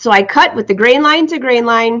so I cut with the grain line to grain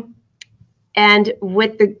line and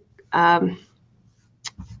with the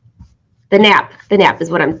nap. The nap is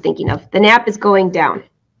what I'm thinking of. The nap is going down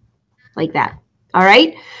like that. All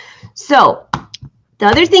right. So the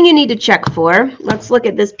other thing you need to check for, let's look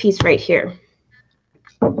at this piece right here.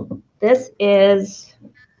 This is,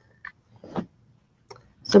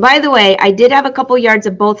 so by the way, I did have a couple yards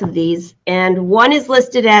of both of these, and one is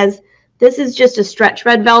listed as, this is just a stretch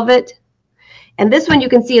red velvet. And this one you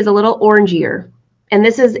can see is a little orangier. And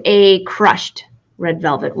this is a crushed red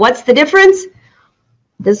velvet. What's the difference?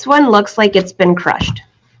 This one looks like it's been crushed.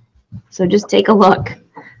 So just take a look.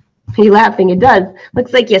 Are you laughing? It does.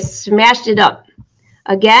 Looks like you smashed it up.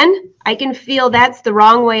 Again, I can feel that's the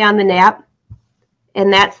wrong way on the nap,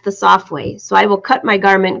 and that's the soft way. So I will cut my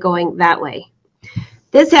garment going that way.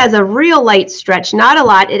 This has a real light stretch, not a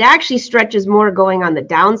lot. It actually stretches more going on the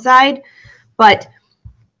downside, but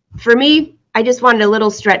for me, I just wanted a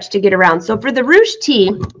little stretch to get around. So for the Ruche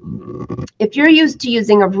tee, if you're used to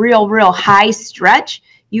using a real high stretch,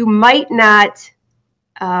 you might not,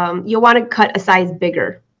 you'll want to cut a size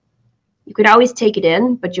bigger. You could always take it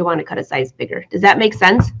in, but you want to cut a size bigger. Does that make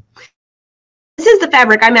sense? This is the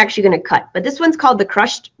fabric I'm actually going to cut, but this one's called the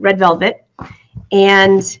crushed red velvet.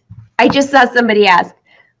 And I just saw somebody ask,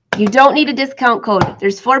 you don't need a discount code.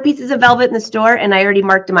 There's 4 pieces of velvet in the store, and I already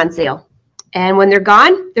marked them on sale. And when they're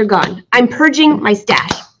gone, they're gone. I'm purging my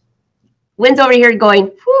stash. Wynn's over here going,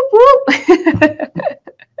 whoop, whoop.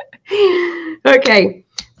 Okay,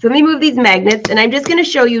 so let me move these magnets, and I'm just going to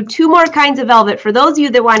show you 2 more kinds of velvet for those of you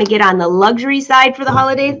that want to get on the luxury side for the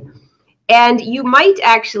holidays. And you might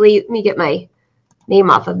actually, let me get my name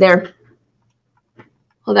off of there.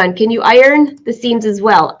 Hold on, can you iron the seams as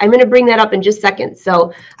well? I'm going to bring that up in just a second,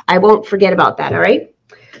 so I won't forget about that, all right?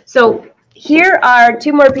 So here are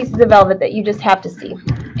 2 more pieces of velvet that you just have to see.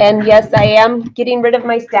 And yes, I am getting rid of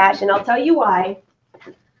my stash, and I'll tell you why.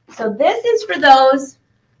 So this is for those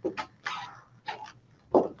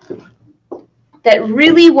that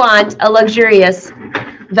really want a luxurious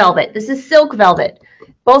velvet. This is silk velvet.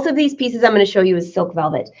 Both of these pieces I'm going to show you is silk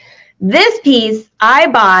velvet. This piece I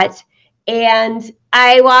bought, and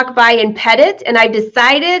I walk by and pet it, and I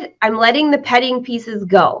decided I'm letting the petting pieces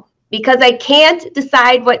go because I can't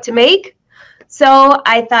decide what to make. So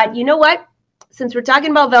I thought, you know what? Since we're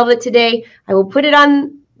talking about velvet today, I will put it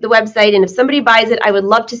on the website, and if somebody buys it, I would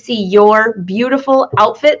love to see your beautiful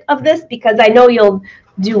outfit of this because I know you'll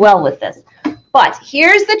do well with this. But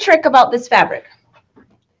here's the trick about this fabric.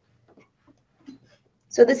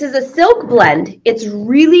 So this is a silk blend. It's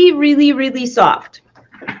really, really, really soft.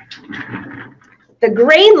 The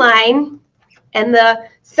grain line and the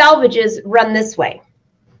selvages run this way.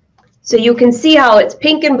 So you can see how it's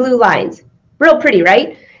pink and blue lines. Real pretty,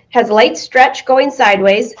 right? Has light stretch going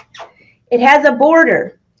sideways. It has a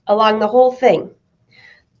border along the whole thing.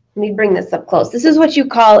 Let me bring this up close. This is what you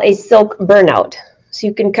call a silk burnout. So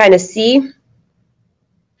you can kind of see.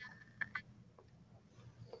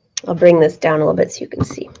 I'll bring this down a little bit so you can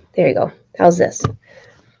see. There you go. How's this?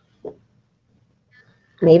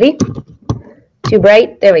 Maybe? Too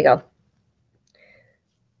bright? There we go.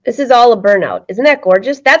 This is all a burnout. Isn't that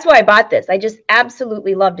gorgeous? That's why I bought this. I just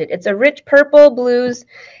absolutely loved it. It's a rich purple, blues,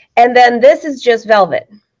 and then this is just velvet.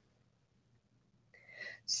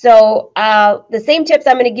 So the same tips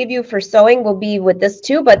I'm going to give you for sewing will be with this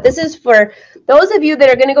too, but this is for those of you that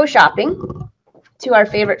are going to go shopping to our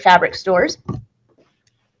favorite fabric stores.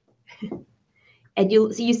 And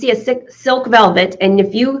you see a silk velvet, and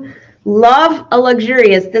if you love a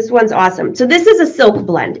luxurious, this one's awesome. So this is a silk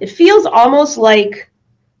blend. It feels almost like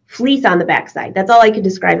fleece on the backside. That's all I could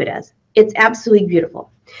describe it as. It's absolutely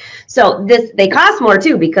beautiful. So they cost more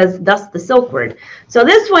too, because thus the silk word. So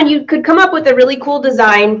this one, you could come up with a really cool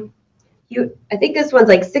design. I think this one's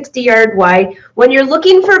like 60-yard wide. When you're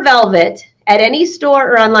looking for velvet at any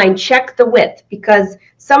store or online, check the width, because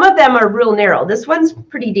some of them are real narrow. This one's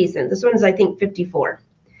pretty decent. This one's, I think, 54.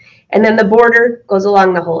 And then the border goes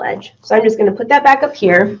along the whole edge. So I'm just going to put that back up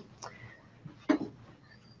here.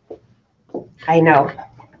 I know.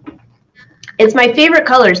 It's my favorite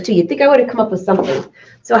colors, too. You'd think I would have come up with something.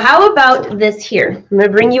 So how about this here? I'm going to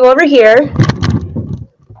bring you over here.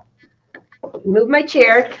 Move my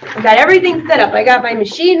chair. I've got everything set up. I got my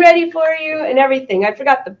machine ready for you and everything. I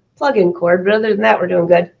forgot the plug-in cord, but other than that, we're doing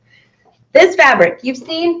good. This fabric, you've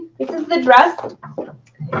seen, this is the dress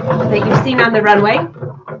that you've seen on the runway.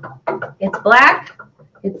 It's black.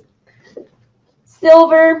 It's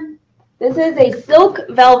silver. This is a silk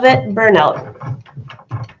velvet burnout.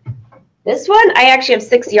 This one, I actually have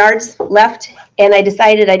 6 yards left, and I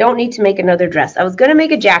decided I don't need to make another dress. I was going to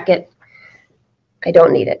make a jacket. I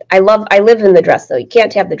don't need it. I live in the dress, though. You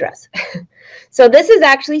can't have the dress. So this is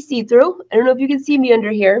actually see-through. I don't know if you can see me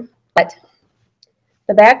under here, but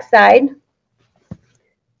the back side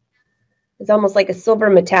is almost like a silver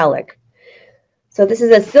metallic. So this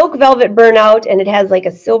is a silk velvet burnout, and it has like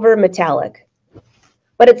a silver metallic,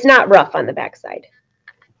 but it's not rough on the back side.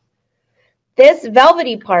 This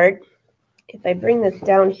velvety part, if I bring this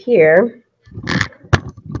down here,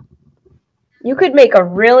 you could make a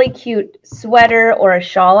really cute sweater or a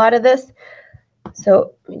shawl out of this.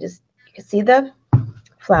 So let me just, you can see the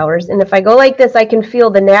flowers. And if I go like this, I can feel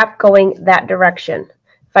the nap going that direction.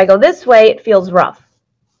 If I go this way, it feels rough.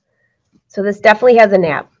 So this definitely has a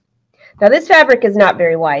nap. Now this fabric is not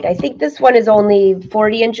very wide. I think this one is only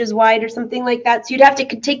 40 inches wide or something like that. So you'd have to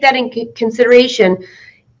take that in consideration,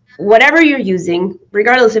 whatever you're using,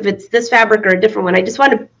 regardless if it's this fabric or a different one. I just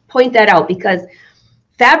want to point that out, because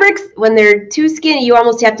fabrics, when they're too skinny, you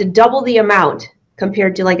almost have to double the amount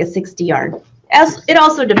compared to like a 60-yard. It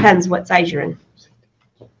also depends what size you're in.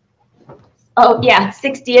 Oh, yeah,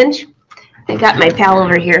 60-inch. I got my pal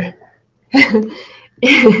over here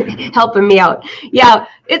helping me out. Yeah,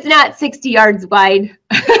 it's not 60 yards wide.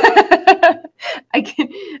 I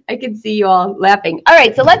can see you all laughing. All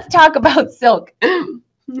right, so let's talk about silk.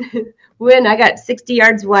 When I got 60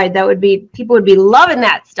 yards wide, that would be, people would be loving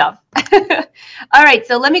that stuff. All right,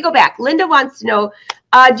 so let me go back. Linda wants to know,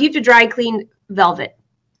 do you have to dry clean velvet?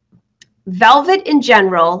 Velvet in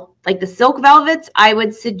general, like the silk velvets, I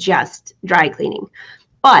would suggest dry cleaning.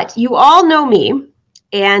 But you all know me,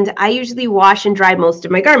 and I usually wash and dry most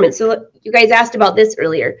of my garments. So you guys asked about this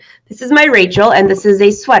earlier. This is my Rachel, and this is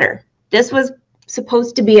a sweater. This was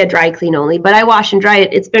supposed to be a dry clean only, but I wash and dry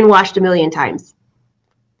it. It's been washed a million times.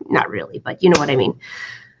 Not really, but you know what I mean.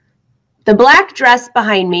 The black dress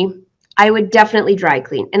behind me, I would definitely dry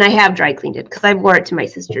clean, and I have dry cleaned it because I wore it to my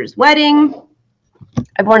sister's wedding.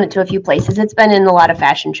 I've worn it to a few places. It's been in a lot of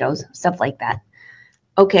fashion shows, stuff like that.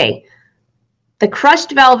 Okay, the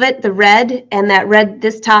crushed velvet, the red, and that red,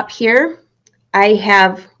 this top here, I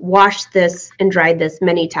have washed this and dried this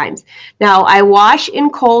many times. Now, I wash in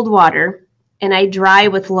cold water and I dry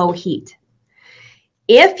with low heat.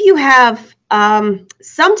 If you have,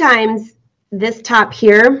 sometimes this top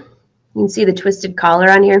here, you can see the twisted collar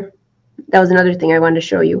on here. That was another thing I wanted to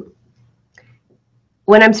show you.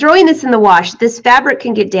 When I'm throwing this in the wash, this fabric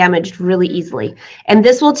can get damaged really easily. And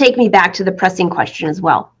this will take me back to the pressing question as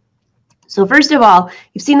well. So first of all,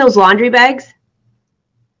 you've seen those laundry bags?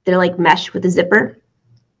 They're like mesh with a zipper.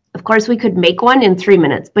 Of course, we could make one in 3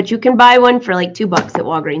 minutes, but you can buy one for like $2 at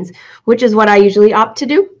Walgreens, which is what I usually opt to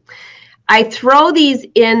do. I throw these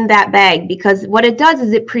in that bag because what it does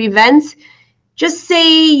is it prevents, just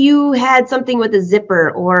say you had something with a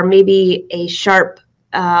zipper or maybe a sharp,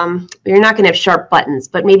 you're not going to have sharp buttons,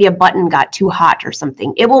 but maybe a button got too hot or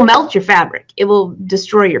something. It will melt your fabric. It will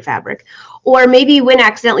destroy your fabric. Or maybe Win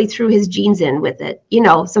accidentally threw his jeans in with it, you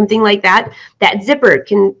know, something like that. That zipper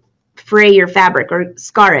can fray your fabric or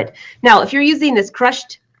scar it. Now, if you're using this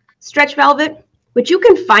crushed stretch velvet, which you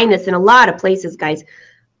can find this in a lot of places, guys.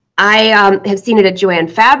 I have seen it at Joann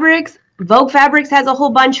Fabrics. Vogue Fabrics has a whole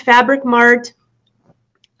bunch. Fabric Mart.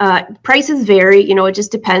 Prices vary. You know, it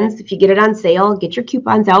just depends. If you get it on sale, get your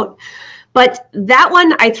coupons out. But that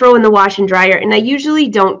one I throw in the wash and dryer, and I usually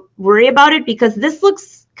don't worry about it because this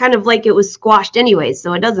looks kind of like it was squashed anyways,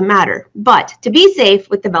 so it doesn't matter. But to be safe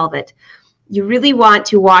with the velvet, you really want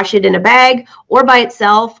to wash it in a bag or by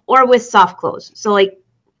itself or with soft clothes. So like,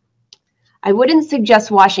 I wouldn't suggest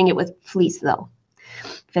washing it with fleece though.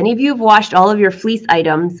 If any of you have washed all of your fleece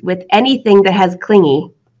items with anything that has clingy,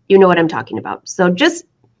 you know what I'm talking about. So just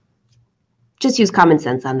use common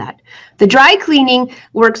sense on that. The dry cleaning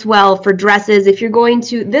works well for dresses. If you're going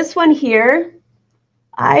to, this one here,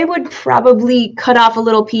 I would probably cut off a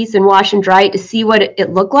little piece and wash and dry it to see what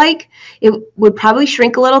it looked like. It would probably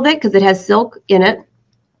shrink a little bit because it has silk in it.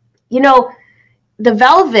 You know, the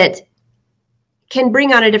velvet can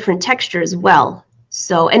bring on a different texture as well.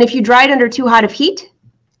 So, and if you dry it under too hot of heat,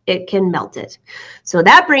 it can melt it. So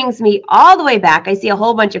that brings me all the way back. I see a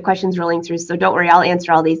whole bunch of questions rolling through, so don't worry, I'll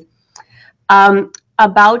answer all these.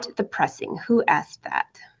 About the pressing, who asked that?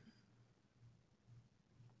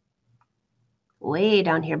 Way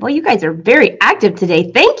down here. Boy, you guys are very active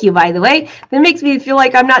today. Thank you, by the way. That makes me feel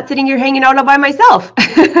like I'm not sitting here hanging out all by myself.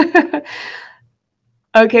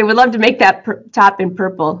 Okay, we'd love to make that top in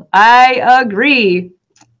purple. I agree.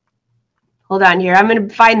 Hold on here. I'm going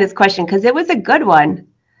to find this question because it was a good one.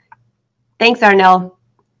 Thanks, Arnell.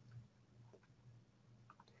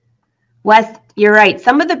 Wes, you're right.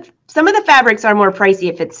 Some of the fabrics are more pricey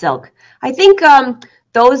if it's silk. I think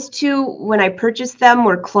those two, when I purchased them,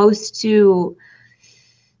 were close to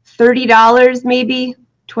 $30, maybe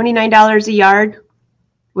 $29 a yard,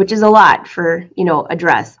 which is a lot for, you know, a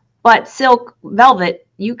dress. But silk velvet,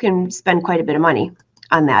 you can spend quite a bit of money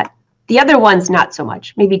on that. The other ones, not so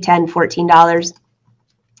much, maybe $10, $14.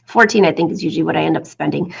 14, I think, is usually what I end up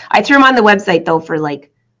spending. I threw them on the website, though, for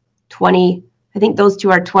like 20. I think those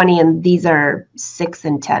two are 20, and these are 6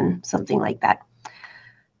 and 10, something like that.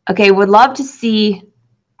 Okay, would love to see.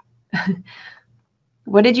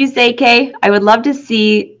 What did you say, Kay? I would love to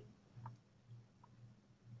see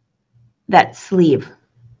that sleeve.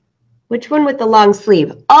 Which one with the long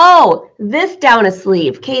sleeve? Oh, this down a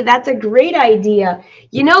sleeve. Okay, that's a great idea.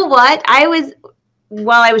 You know what?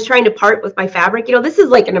 While I was trying to part with my fabric, you know, this is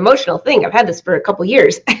like an emotional thing. I've had this for a couple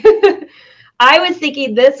years. I was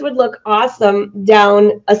thinking this would look awesome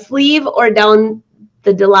down a sleeve or down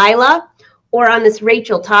the Delilah or on this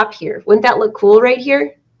Rachel top here. Wouldn't that look cool right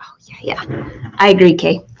here? Oh, yeah. I agree,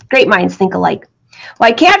 Kay. Great minds think alike. Well,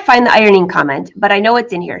 I can't find the ironing comment, but I know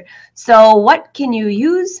it's in here. So what can you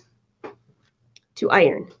use to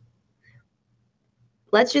iron?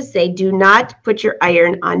 Let's just say do not put your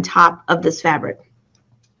iron on top of this fabric.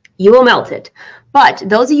 You will melt it. But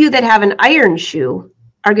those of you that have an iron shoe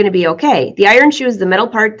are going to be okay. The iron shoe is the metal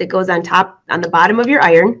part that goes on top, on the bottom of your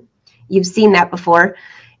iron. You've seen that before.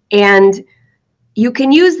 And you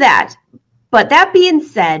can use that. But that being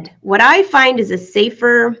said, what I find is a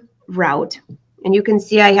safer route, and you can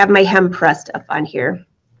see I have my hem pressed up on here.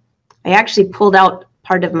 I actually pulled out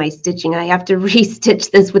part of my stitching. I have to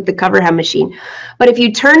re-stitch this with the cover hem machine. But if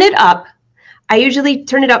you turn it up, I usually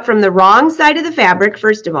turn it up from the wrong side of the fabric,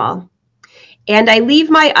 first of all. And I leave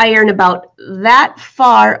my iron about that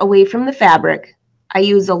far away from the fabric. I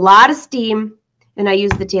use a lot of steam, and I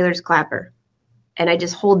use the tailor's clapper. And I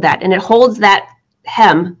just hold that, and it holds that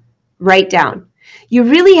hem right down. You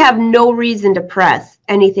really have no reason to press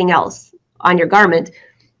anything else on your garment.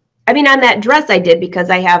 I mean, on that dress I did because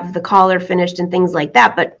I have the collar finished and things like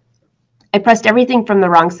that, but I pressed everything from the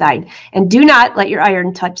wrong side. And do not let your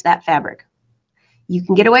iron touch that fabric. You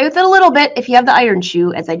can get away with it a little bit if you have the iron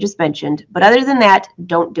shoe, as I just mentioned, but other than that,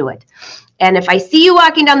 don't do it. And if I see you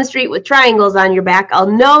walking down the street with triangles on your back, I'll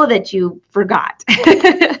know that you forgot,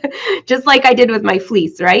 just like I did with my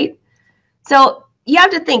fleece, right? So you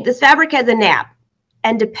have to think, this fabric has a nap,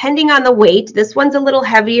 and depending on the weight, this one's a little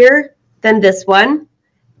heavier than this one,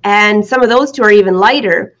 and some of those two are even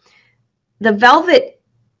lighter. The velvet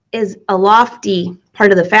is a lofty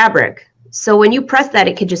part of the fabric, so when you press that,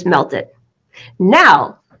 it could just melt it.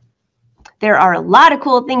 Now, there are a lot of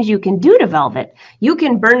cool things you can do to velvet. You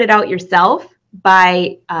can burn it out yourself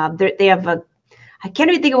by, they have a, I can't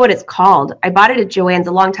even think of what it's called. I bought it at Joann's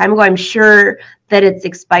a long time ago. I'm sure that it's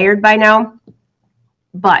expired by now,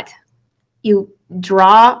 but you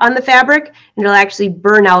draw on the fabric and it'll actually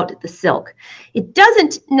burn out the silk. It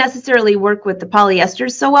doesn't necessarily work with the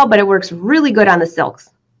polyesters so well, but it works really good on the silks.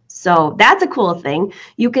 So that's a cool thing.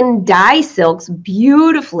 You can dye silks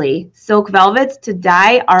beautifully. Silk velvets to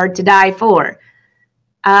dye are to die for.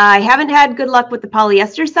 I haven't had good luck with the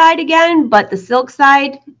polyester side again, but the silk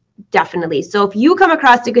side, definitely. So if you come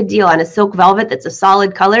across a good deal on a silk velvet that's a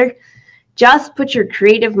solid color, just put your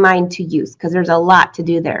creative mind to use because there's a lot to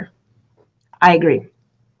do there. I agree.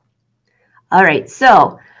 All right,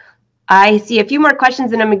 so I see a few more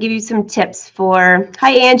questions and I'm gonna give you some tips for,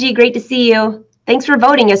 hi Angie, great to see you. Thanks for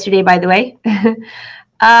voting yesterday, by the way.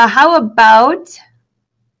 How about,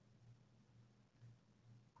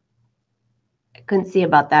 I couldn't see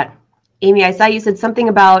about that. Amy, I saw you said something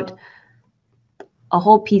about a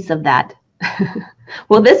whole piece of that.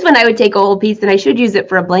 Well, this one I would take a whole piece and I should use it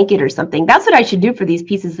for a blanket or something. That's what I should do for these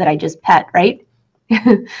pieces that I just pet, right?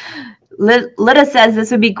 Lita says this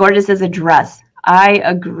would be gorgeous as a dress. I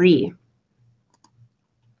agree.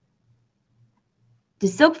 Do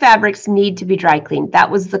silk fabrics need to be dry cleaned? That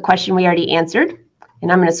was the question we already answered.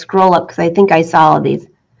 And I'm going to scroll up because I think I saw all of these.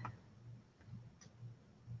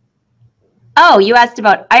 Oh, you asked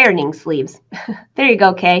about ironing sleeves. There you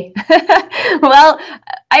go, Kay. Well,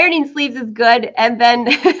 ironing sleeves is good. And then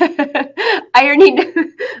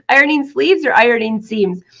ironing sleeves or ironing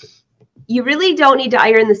seams. You really don't need to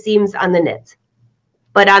iron the seams on the knits.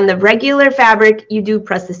 But on the regular fabric, you do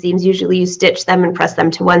press the seams. Usually you stitch them and press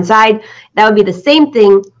them to one side. That would be the same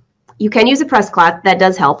thing. You can use a press cloth. That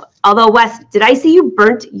does help. Although, Wes, did I see you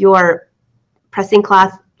burnt your pressing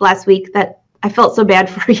cloth last week? That I felt so bad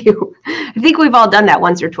for you. I think we've all done that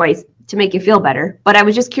once or twice to make you feel better. But I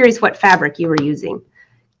was just curious what fabric you were using.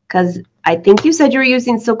 Because I think you said you were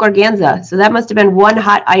using silk organza. So that must have been one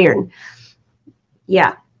hot iron.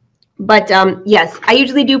 Yeah. But yes, I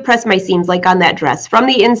usually do press my seams like on that dress from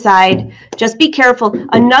the inside. Just be careful.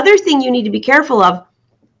 Another thing you need to be careful of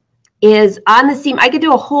is on the seam. I could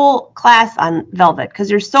do a whole class on velvet because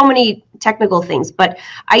there's so many technical things, but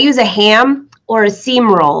I use a ham or a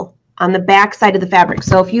seam roll on the back side of the fabric.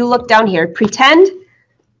 So if you look down here, pretend,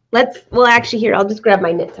 well actually here, I'll just grab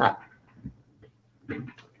my knit top.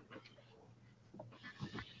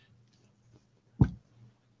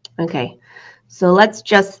 Okay, so let's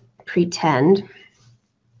just pretend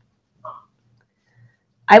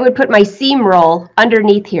I would put my seam roll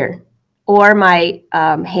underneath here or my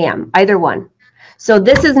ham, either one. So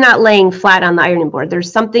this is not laying flat on the ironing board. There's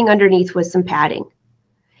something underneath with some padding.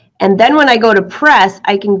 And then when I go to press,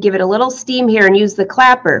 I can give it a little steam here and use the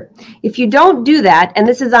clapper. If you don't do that, and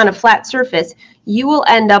this is on a flat surface, you will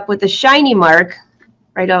end up with a shiny mark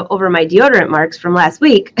right over my deodorant marks from last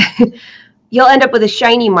week. You'll end up with a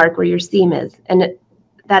shiny mark where your seam is, and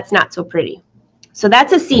that's not so pretty. So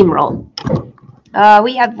that's a seam roll.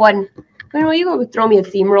 We have one. Well, you go throw me a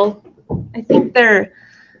seam roll. I think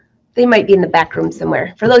they might be in the back room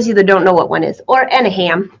somewhere. For those of you that don't know what one is, and a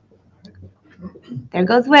ham. There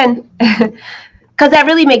goes Win. Because that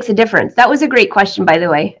really makes a difference. That was a great question, by the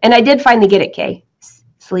way. And I did finally get it, Kay.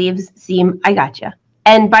 Sleeves, seam, I gotcha.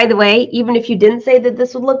 And by the way, even if you didn't say that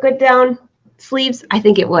this would look good down sleeves, I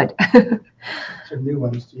think it would. Some new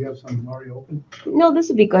ones. Do you have some already open? No, this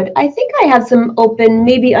would be good. I think I have some open,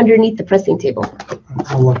 maybe underneath the pressing table.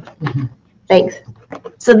 I'll look. Thanks.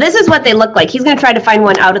 So this is what they look like. He's going to try to find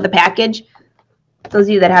one out of the package. Those of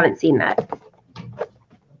you that haven't seen that.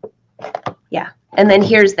 Yeah. And then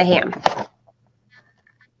here's the ham.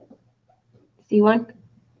 See one?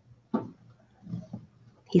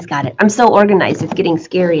 He's got it. I'm so organized. It's getting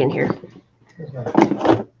scary in here.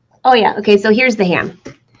 Oh, yeah. Okay, so here's the ham.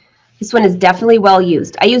 This one is definitely well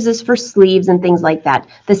used. I use this for sleeves and things like that.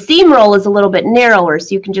 The seam roll is a little bit narrower,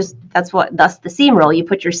 so you can just, thus the seam roll. You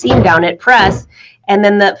put your seam down at press, and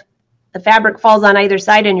then the fabric falls on either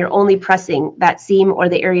side, and you're only pressing that seam or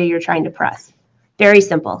the area you're trying to press. Very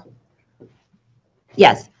simple.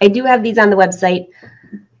 Yes, I do have these on the website.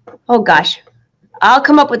 Oh, gosh. I'll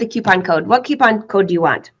come up with a coupon code. What coupon code do you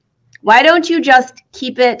want? Why don't you just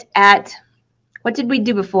keep it at, what did we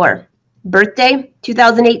do before? Birthday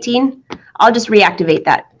 2018? I'll just reactivate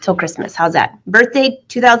that till Christmas. How's that? Birthday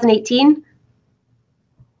 2018?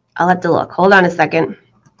 I'll have to look. Hold on a second.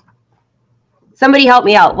 Somebody help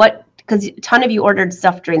me out. What? Because a ton of you ordered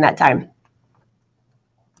stuff during that time.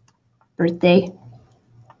 Birthday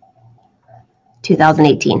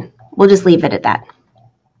 2018. We'll just leave it at that.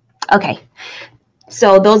 Okay.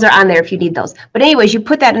 So those are on there if you need those. But anyways, you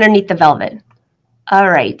put that underneath the velvet. All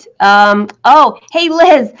right. Oh, hey,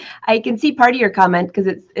 Liz. I can see part of your comment because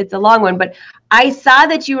it's a long one. But I saw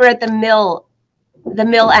that you were at the mill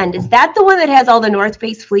end. Is that the one that has all the North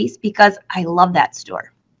Face fleece? Because I love that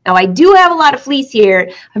store. Now, I do have a lot of fleece here.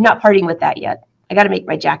 I'm not parting with that yet. I got to make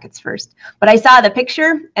my jackets first. But I saw the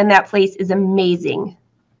picture, and that place is amazing.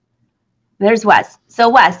 There's Wes. So,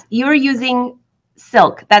 Wes, you were using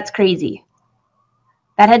silk. That's crazy.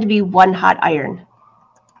 That had to be one hot iron. In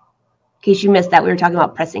case you missed that, we were talking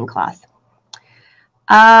about pressing cloth.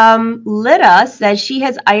 Lita says she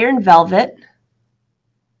has iron velvet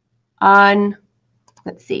on,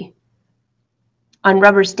 let's see, on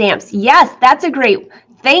rubber stamps. Yes, that's a great,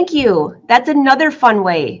 thank you. That's another fun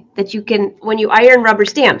way that you can, when you iron rubber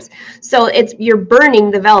stamps. So you're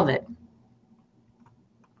burning the velvet.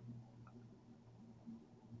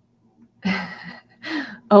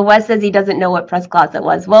 Oh, Wes says he doesn't know what press cloth it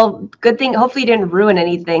was. Well, good thing. Hopefully you didn't ruin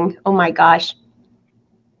anything. Oh, my gosh.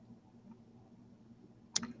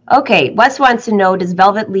 Okay, Wes wants to know, does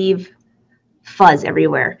velvet leave fuzz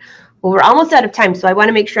everywhere? Well, we're almost out of time, so I want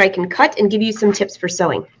to make sure I can cut and give you some tips for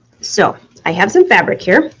sewing. So I have some fabric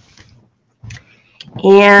here.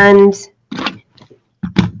 And I'm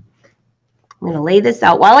going to lay this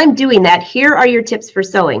out. While I'm doing that, here are your tips for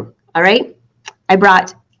sewing. All right? I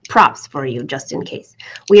brought props for you just in case.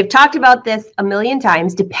 We have talked about this a million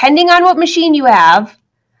times, depending on what machine you have.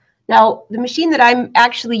 Now, the machine that I'm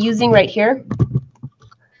actually using right here,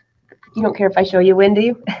 you don't care if I show you when, do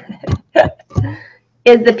you?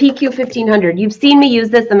 Is the PQ 1500. You've seen me use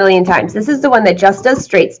this a million times. This is the one that just does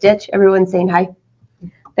straight stitch. Everyone's saying hi.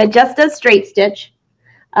 That just does straight stitch.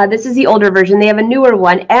 This is the older version. They have a newer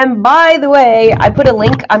one. And by the way, I put a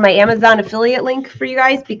link on my Amazon affiliate link for you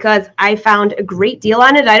guys because I found a great deal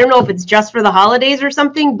on it. I don't know if it's just for the holidays or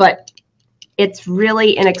something, but it's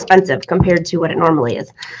really inexpensive compared to what it normally is.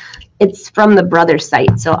 It's from the Brothers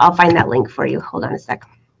site, so I'll find that link for you. Hold on a sec.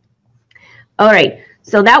 All right,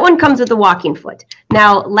 so that one comes with a walking foot.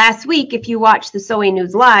 Now, last week, if you watched the Sewing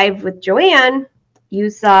News Live with Joanne, you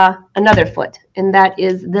saw another foot, and that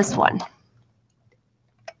is this one.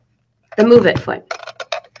 The Move It foot.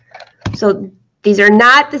 So these are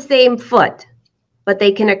not the same foot, but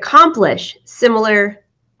they can accomplish similar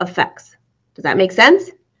effects. Does that make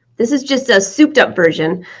sense? This is just a souped up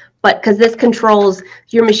version, but because this controls,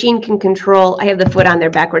 your machine can control, I have the foot on there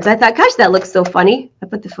backwards. I thought, gosh, that looks so funny. I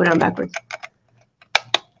put the foot on backwards.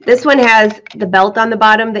 This one has the belt on the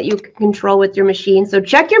bottom that you can control with your machine. So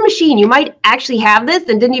check your machine. You might actually have this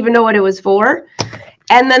and didn't even know what it was for.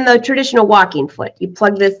 And then the traditional walking foot. You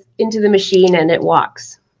plug this into the machine and it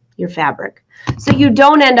walks your fabric. So you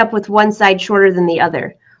don't end up with one side shorter than the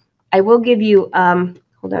other. I will give you,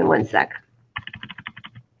 hold on one sec.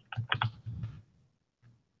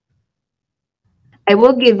 I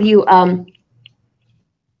will give you,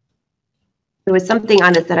 there was something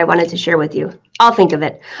on this that I wanted to share with you. I'll think of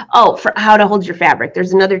it. Oh, for how to hold your fabric.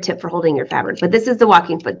 There's another tip for holding your fabric, but this is the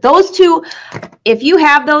walking foot. Those two, if you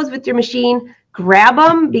have those with your machine, grab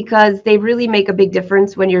them because they really make a big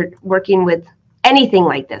difference when you're working with anything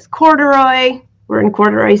like this. Corduroy, we're in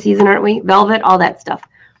corduroy season, aren't we? Velvet, all that stuff.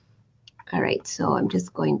 All right, so I'm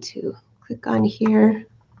just going to click on here.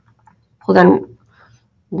 Hold on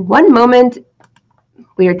one moment.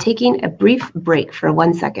 We are taking a brief break for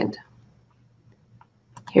 1 second.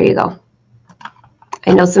 Here you go.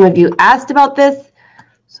 I know some of you asked about this,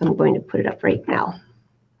 so I'm going to put it up right now.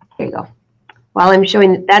 Here you go. While I'm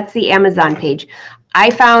showing, that's the Amazon page. I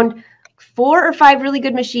found 4 or 5 really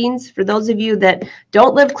good machines for those of you that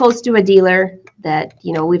don't live close to a dealer that,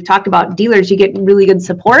 you know, we've talked about dealers, you get really good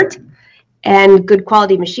support and good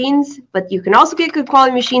quality machines, but you can also get good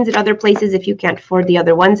quality machines at other places if you can't afford the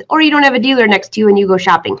other ones, or you don't have a dealer next to you and you go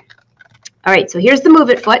shopping. All right, so here's the Move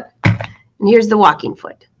It foot, and here's the walking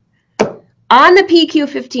foot. On the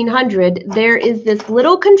PQ 1500, there is this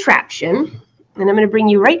little contraption, and I'm going to bring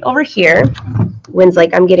you right over here. Wind's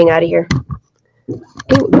like, I'm getting out of here.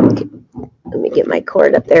 Ooh, let me get my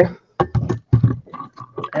cord up there.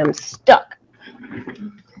 I'm stuck.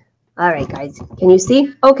 All right, guys, can you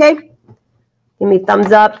see? Okay. Give me a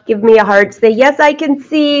thumbs up. Give me a heart. Say, yes, I can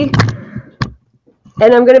see.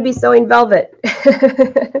 and I'm going to be sewing velvet.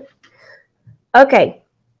 Okay.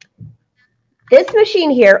 This machine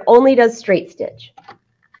here only does straight stitch.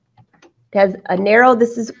 It has a narrow,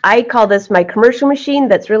 I call this my commercial machine.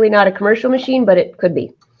 That's really not a commercial machine, but it could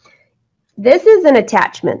be. This is an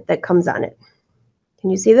attachment that comes on it. Can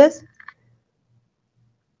you see this?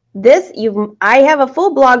 I have a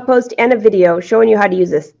full blog post and a video showing you how to use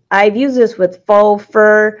this. I've used this with faux,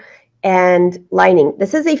 fur, and lining.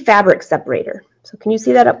 This is a fabric separator. So can you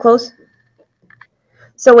see that up close?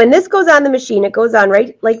 So when this goes on the machine, it goes on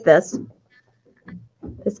right like this.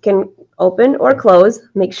 This can open or close.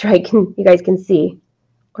 Make sure you guys can see,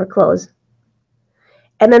 or close.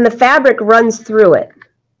 And then the fabric runs through it,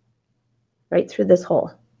 right through this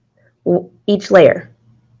hole, each layer.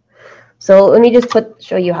 So let me just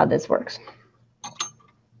show you how this works.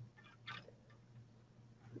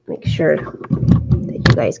 Make sure that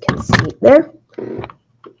you guys can see there.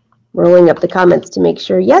 Rolling up the comments to make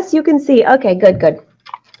sure. Yes, you can see. Okay, good, good.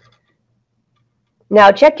 Now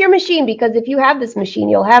check your machine, because if you have this machine,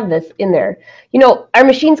 you'll have this in there. You know, our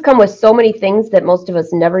machines come with so many things that most of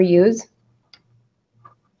us never use.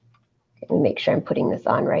 Let me make sure I'm putting this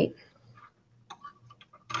on right.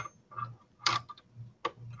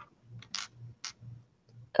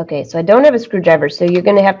 Okay, so I don't have a screwdriver, so you're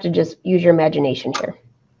going to have to just use your imagination here.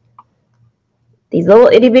 These little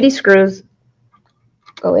itty bitty screws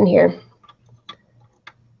go in here.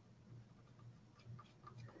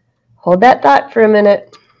 Hold that thought for a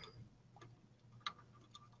minute.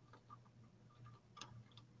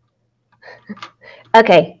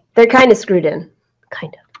 Okay, they're kind of screwed in.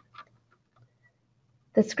 Kind of.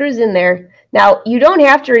 The screw's in there. Now, you don't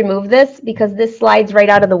have to remove this because this slides right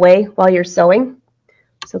out of the way while you're sewing.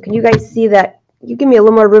 So can you guys see that? You give me a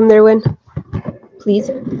little more room there, Wynn, please.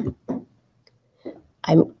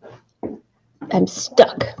 I'm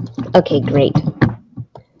stuck. Okay, great.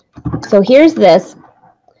 So here's this.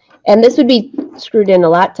 And this would be screwed in a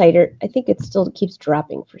lot tighter. I think it still keeps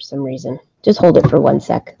dropping for some reason. Just hold it for 1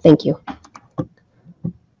 sec. Thank you.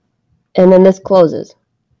 And then this closes.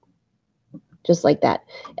 Just like that.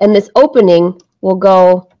 And this opening will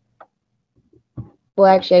go... Well,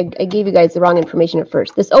 actually, I gave you guys the wrong information at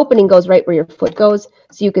first. This opening goes right where your foot goes,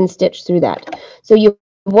 so you can stitch through that. So you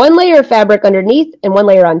have 1 layer of fabric underneath and 1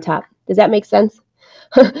 layer on top. Does that make sense?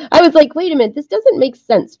 I was like, wait a minute, this doesn't make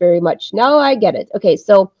sense very much. Now I get it. Okay,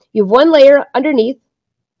 so you have 1 layer underneath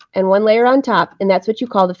and 1 layer on top, and that's what you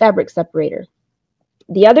call the fabric separator.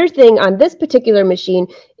 The other thing on this particular machine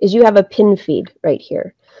is you have a pin feed right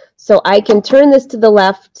here. So I can turn this to the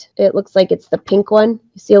left. It looks like it's the pink one.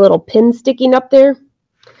 You see a little pin sticking up there?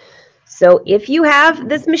 So if you have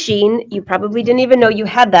this machine, you probably didn't even know you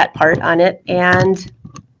had that part on it, and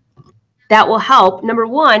that will help, number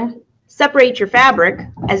 1, separate your fabric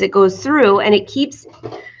as it goes through, and it keeps,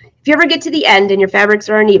 if you ever get to the end and your fabrics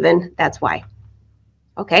are uneven, that's why.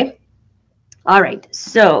 Okay? All right,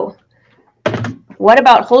 so what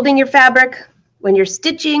about holding your fabric? When you're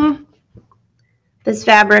stitching this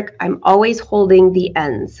fabric, I'm always holding the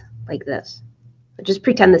ends like this. Just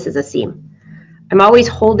pretend this is a seam. I'm always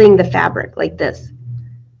holding the fabric like this,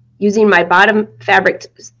 using my bottom fabric,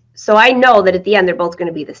 so I know that at the end they're both going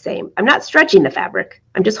to be the same. I'm not stretching the fabric.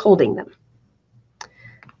 I'm just holding them.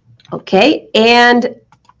 Okay, and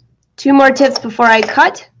 2 more tips before I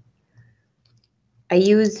cut. I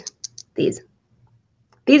use these.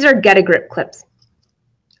 These are Get a Grip clips.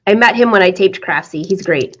 I met him when I taped Craftsy. He's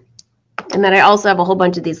great. And then I also have a whole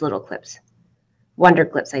bunch of these little clips. Wonder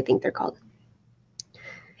clips, I think they're called.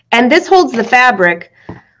 And this holds the fabric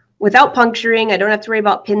without puncturing. I don't have to worry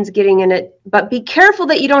about pins getting in it. But be careful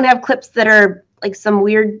that you don't have clips that are like some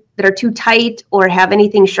weird, that are too tight or have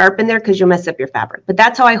anything sharp in there, because you'll mess up your fabric. But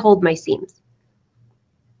that's how I hold my seams.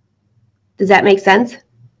 Does that make sense?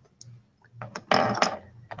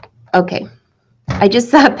 Okay. I just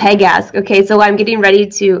saw Peg ask. Okay, so I'm getting ready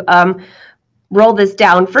to roll this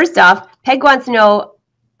down. First off, Peg wants to know,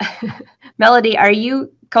 Melody, are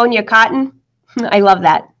you Konya Cotton? I love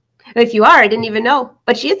that. If you are, I didn't even know.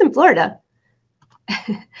 But she is in Florida.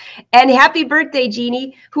 And happy birthday,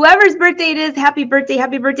 Jeannie. Whoever's birthday it is, happy birthday.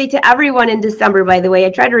 Happy birthday to everyone in December, by the way. I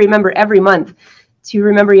try to remember every month to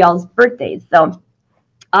remember y'all's birthdays. So,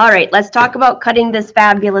 all right, let's talk about cutting this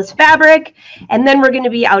fabulous fabric. And then we're going to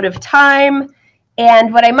be out of time.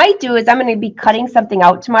 And what I might do is I'm going to be cutting something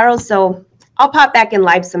out tomorrow. So I'll pop back in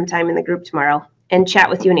live sometime in the group tomorrow and chat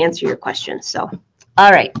with you and answer your questions. So,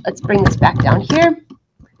 all right, let's bring this back down here.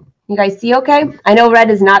 You guys see okay? I know red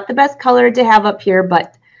is not the best color to have up here,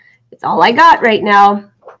 but it's all I got right now.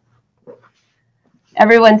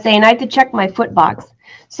 Everyone's saying I have to check my foot box.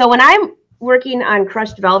 So when I'm working on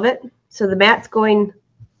crushed velvet, So the mat's going,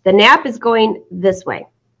 the nap is going this way.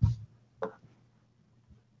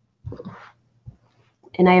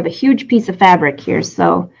 And I have a huge piece of fabric here,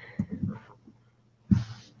 so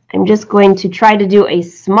I'm just going to try to do a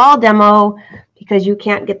small demo because you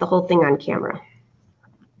can't get the whole thing on camera.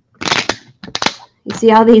 You see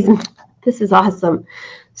how these, this is awesome.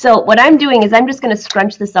 So what I'm doing is I'm just going to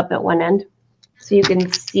scrunch this up at one end so you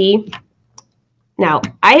can see. Now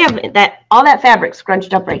I have that all that fabric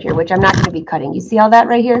scrunched up right here, which I'm not going to be cutting. You see all that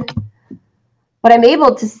right here? But I'm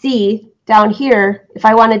able to see down here, if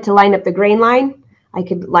I wanted to line up the grain line,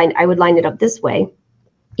 I would line it up this way.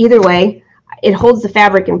 Either way, it holds the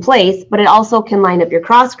fabric in place, but it also can line up your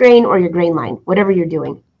cross grain or your grain line, whatever you're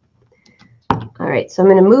doing. All right, so I'm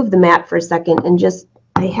going to move the mat for a second and just,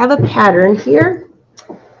 I have a pattern here.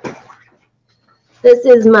 This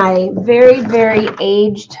is my very, very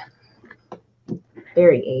aged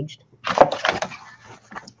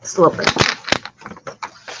sloper.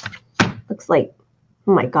 Looks like,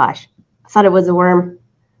 oh my gosh, I thought it was a worm.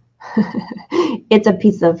 It's a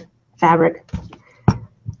piece of fabric.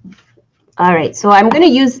 All right, so I'm going to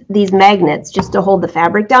use these magnets just to hold the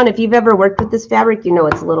fabric down. If you've ever worked with this fabric, you know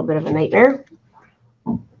it's a little bit of a nightmare.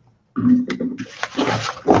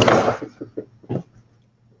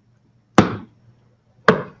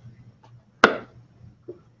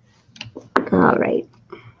 All right.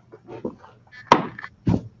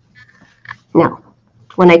 Now,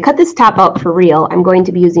 when I cut this top out for real, I'm going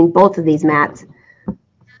to be using both of these mats,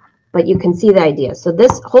 but you can see the idea. So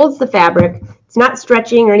this holds the fabric. It's not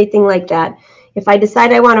stretching or anything like that. If I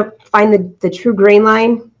decide I want to find the true grain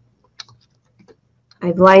line,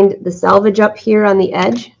 I've lined the selvage up here on the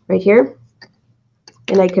edge, right here.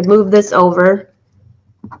 And I could move this over.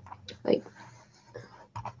 Like,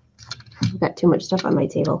 I've got too much stuff on my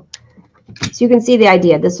table. So you can see the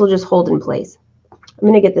idea. This will just hold in place. I'm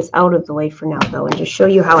going to get this out of the way for now, though, and just show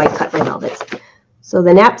you how I cut my velvets. So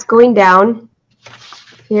the nap's going down.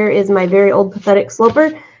 Here is my very old pathetic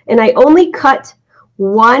sloper. And I only cut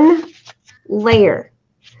one layer.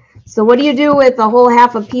 So what do you do with a whole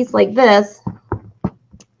half a piece like this?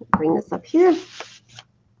 Bring this up here.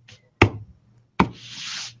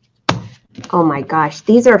 Oh my gosh,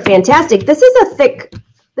 these are fantastic. This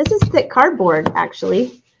is thick cardboard,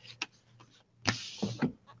 actually.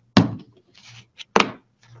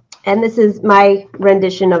 And this is my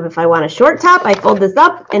rendition of if I want a short top, I fold this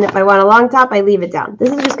up, and if I want a long top, I leave it down.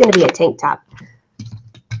 This is just going to be a tank top.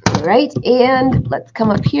 All right, and let's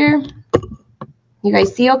come up here. You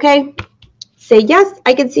guys see okay? Say yes,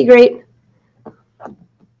 I can see great.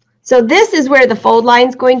 So this is where the fold line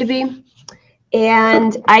is going to be.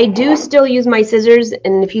 And I do still use my scissors.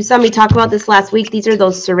 And if you saw me talk about this last week, these are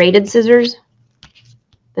those serrated scissors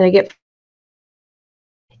that I get.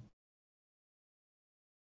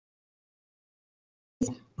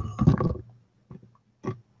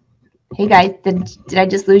 Hey guys, did I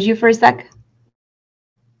just lose you for a sec?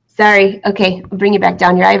 Sorry. Okay, I'll bring you back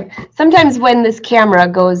down here. Sometimes when this camera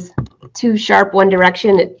goes too sharp one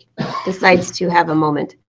direction, it decides to have a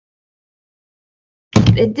moment.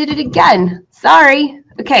 It did it again. Sorry.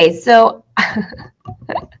 Okay, so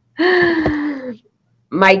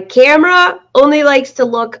my camera only likes to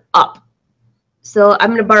look up. So I'm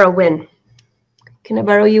going to borrow Win. Can I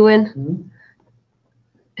borrow you, Win? Mm-hmm.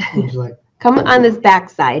 What would you like? Come on this back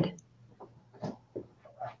side.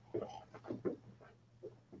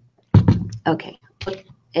 Okay,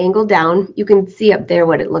 angle down. You can see up there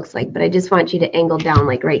what it looks like, but I just want you to angle down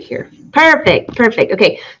like right here. Perfect, perfect.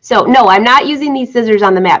 Okay, so no, I'm not using these scissors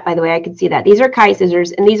on the mat, by the way. I can see that. These are Kai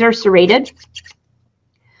scissors, and these are serrated.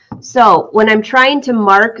 So when I'm trying to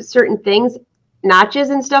mark certain things, notches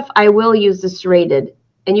and stuff, I will use the serrated.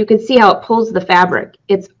 And you can see how it pulls the fabric.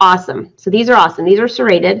 It's awesome. So these are awesome. These are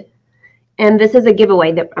serrated. And this is a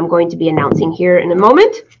giveaway that I'm going to be announcing here in a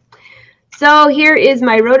moment. So here is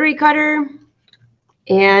my rotary cutter,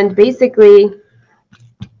 and basically,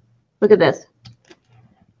 look at this.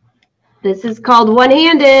 This is called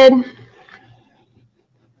one-handed.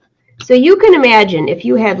 So you can imagine if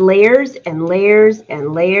you had layers and layers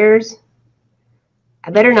and layers. I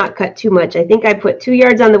better not cut too much. I think I put 2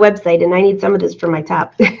 yards on the website, and I need some of this for my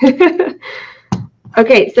top.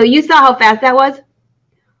 Okay, so you saw how fast that was?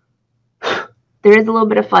 There is a little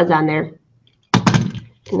bit of fuzz on there.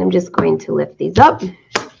 And I'm just going to lift these up.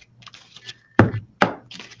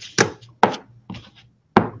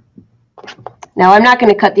 Now I'm not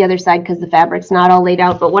going to cut the other side because the fabric's not all laid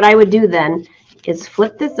out, but what I would do then is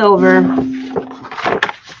flip this over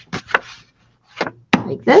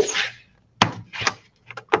like this.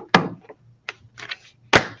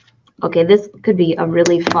 Okay, this could be a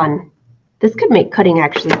really fun This could make cutting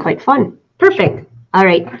actually quite fun. Perfect. All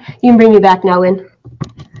right, you can bring me back now, Lynn.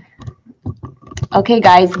 Okay,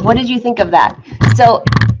 guys, what did you think of that? So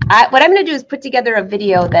what I'm going to do is put together a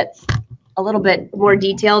video that's a little bit more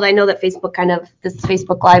detailed. I know that Facebook this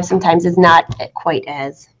Facebook Live sometimes is not quite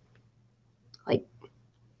as like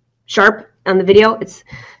sharp on the video. It's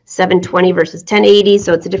 720 versus 1080,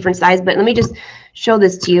 so it's a different size. But let me just show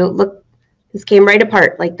this to you. Look, this came right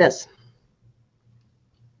apart like this.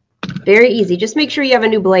 Very easy. Just make sure you have a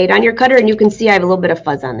new blade on your cutter, and you can see I have a little bit of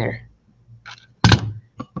fuzz on there.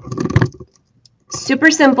 Super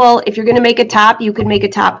simple. If you're going to make a top, you can make a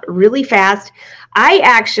top really fast. I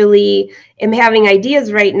actually am having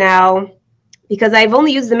ideas right now because I've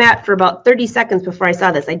only used the mat for about 30 seconds before I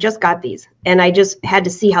saw this. I just got these, and I just had to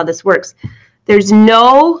see how this works. There's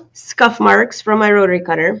no scuff marks from my rotary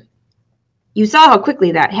cutter. You saw how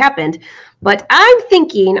quickly that happened, but I'm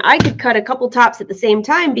thinking I could cut a couple tops at the same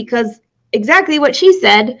time because exactly what she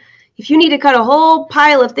said, if you need to cut a whole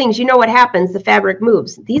pile of things, you know what happens, the fabric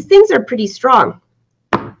moves. These things are pretty strong.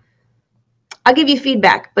 I'll give you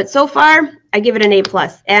feedback, but so far I give it an A+.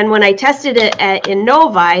 And when I tested it in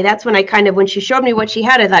Novi, that's when when she showed me what she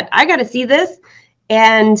had, I thought, I got to see this.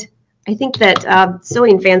 And I think that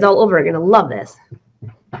sewing fans all over are going to love this.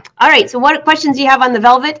 All right, so what questions do you have on the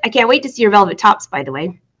velvet? I can't wait to see your velvet tops, by the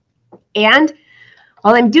way. And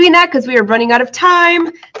while I'm doing that, because we are running out of time,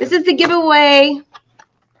 this is the giveaway.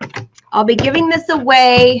 I'll be giving this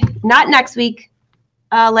away, not next week.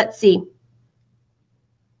 Let's see.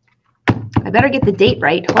 I better get the date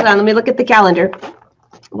right. Hold on, let me look at the calendar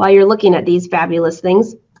while you're looking at these fabulous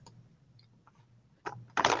things.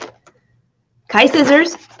 Kai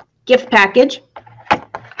Scissors gift package.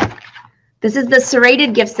 This is the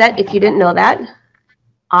serrated gift set, if you didn't know that.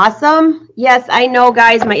 Awesome. Yes, I know,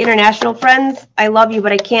 guys, my international friends, I love you,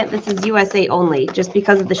 but I can't. This is USA only, just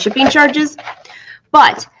because of the shipping charges.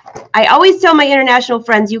 But I always tell my international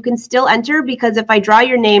friends, you can still enter, because if I draw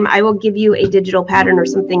your name, I will give you a digital pattern or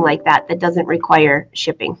something like that that doesn't require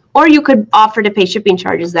shipping. Or you could offer to pay shipping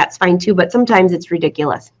charges. That's fine too, but sometimes it's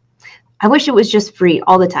ridiculous. I wish it was just free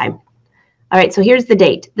all the time. All right, so here's the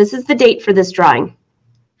date. This is the date for this drawing.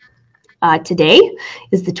 Today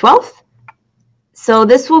is the 12th. So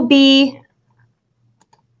this will be,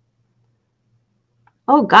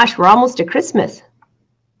 oh gosh, we're almost to Christmas.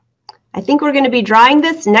 I think we're going to be drawing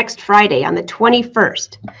this next Friday on the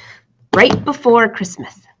 21st, right before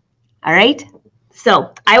Christmas. All right.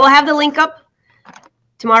 So I will have the link up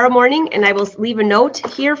tomorrow morning, and I will leave a note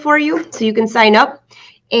here for you so you can sign up.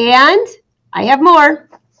 And I have more.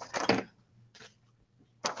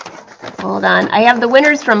 Hold on. I have the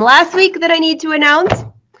winners from last week that I need to announce.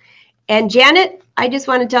 And Janet, I just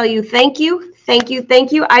want to tell you thank you, thank you,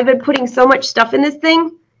 thank you. I've been putting so much stuff in this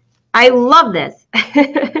thing. I love this.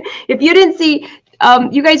 If you didn't see,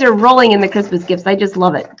 you guys are rolling in the Christmas gifts. I just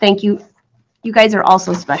love it. Thank you. You guys are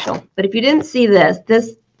also special. But if you didn't see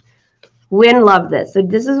this, Win loved this. So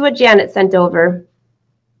this is what Janet sent over.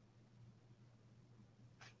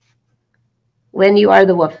 Win, you are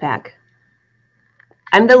the wolf pack.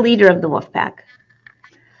 I'm the leader of the wolf pack.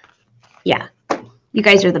 Yeah, you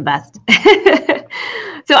guys are the best.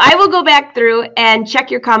 So I will go back through and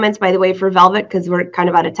check your comments, by the way, for Velvet, because we're kind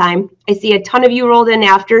of out of time. I see a ton of you rolled in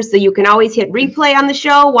after, so you can always hit replay on the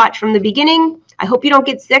show, watch from the beginning. I hope you don't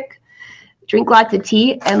get sick. Drink lots of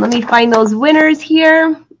tea. And let me find those winners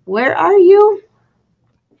here. Where are you?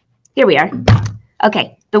 Here we are.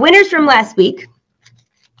 Okay, the winners from last week.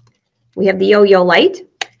 We have the Yo-Yo Light.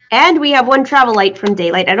 And we have one travel light from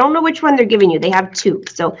Daylight. I don't know which one they're giving you. They have two.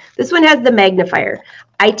 So this one has the magnifier.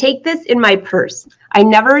 I take this in my purse. I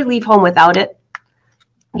never leave home without it.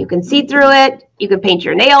 You can see through it. You can paint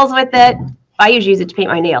your nails with it. I usually use it to paint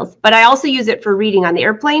my nails. But I also use it for reading on the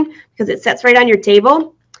airplane because it sits right on your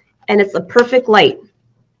table. And it's a perfect light.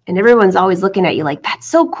 And everyone's always looking at you like, that's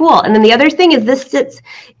so cool. And then the other thing is this sits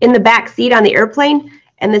in the back seat on the airplane.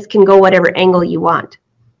 And this can go whatever angle you want.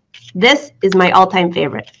 This is my all-time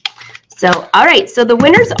favorite. So, all right, so the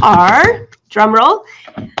winners are, drum roll,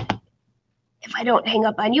 if I don't hang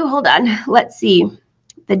up on you, hold on, let's see.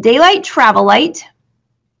 The Daylight Travel Light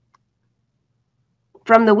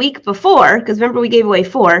from the week before, because remember we gave away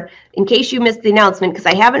 4, in case you missed the announcement, because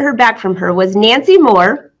I haven't heard back from her, was Nancy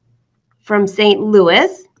Moore from St.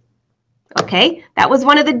 Louis. Okay, that was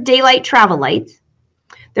one of the Daylight Travel Lights.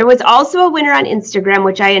 There was also a winner on Instagram,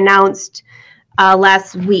 which I announced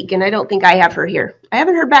last week, and I don't think I have her here. I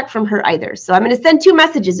haven't heard back from her either. So I'm going to send 2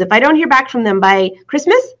 messages. If I don't hear back from them by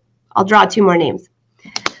Christmas, I'll draw 2 more names.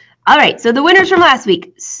 All right, so the winners from last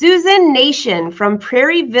week. Susan Nation from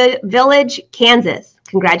Prairie Village, Kansas.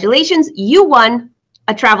 Congratulations. You won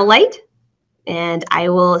a travel light And I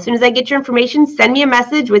will, as soon as I get your information, send me a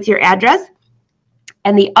message with your address.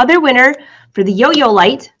 And the other winner for the yo-yo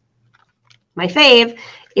light, my fave,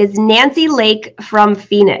 is Nancy Lake from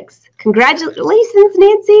Phoenix. Congratulations,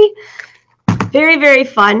 Nancy. Very, very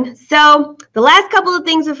fun. So the last couple of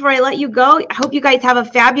things before I let you go, I hope you guys have a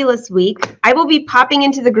fabulous week. I will be popping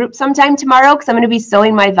into the group sometime tomorrow because I'm going to be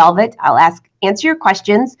sewing my velvet. I'll answer your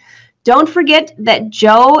questions. Don't forget that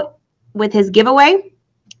Joe, with his giveaway,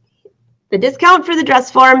 the discount for the dress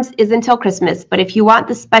forms is until Christmas. But if you want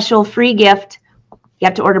the special free gift, you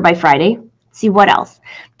have to order by Friday. See what else.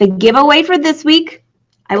 The giveaway for this week,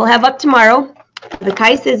 I will have up tomorrow. The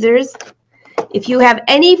Kai scissors. If you have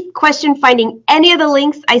any question finding any of the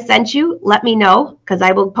links I sent you, let me know because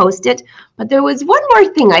I will post it. But there was one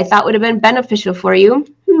more thing I thought would have been beneficial for you.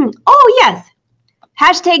 Oh, yes.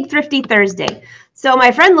 Hashtag Thrifty Thursday. So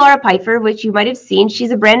my friend Laura Pfeiffer, which you might have seen,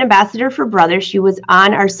 she's a brand ambassador for Brothers. She was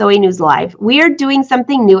on our Sewing News Live. We are doing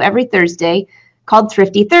something new every Thursday called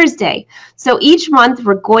Thrifty Thursday. So each month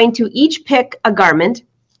we're going to each pick a garment.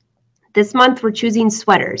 This month we're choosing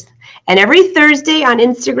sweaters. And every Thursday on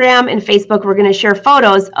Instagram and Facebook, we're going to share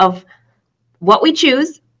photos of what we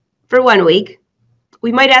choose for 1 week.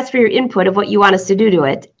 We might ask for your input of what you want us to do to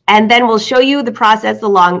it. And then we'll show you the process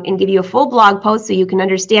along and give you a full blog post so you can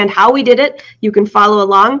understand how we did it. You can follow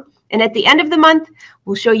along. And at the end of the month,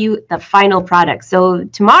 we'll show you the final product. So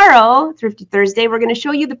tomorrow, Thrifty Thursday, we're going to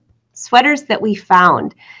show you the sweaters that we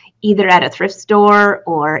found, either at a thrift store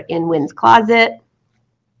or in Wynn's closet.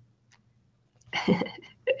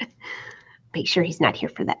 Make sure he's not here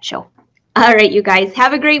for that show. All right, you guys,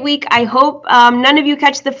 have a great week. I hope none of you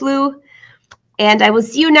catch the flu. And I will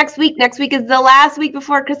see you next week. Next week is the last week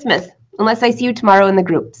before Christmas, unless I see you tomorrow in the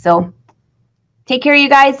group. So take care, you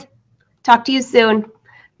guys. Talk to you soon.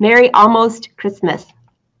 Merry almost Christmas.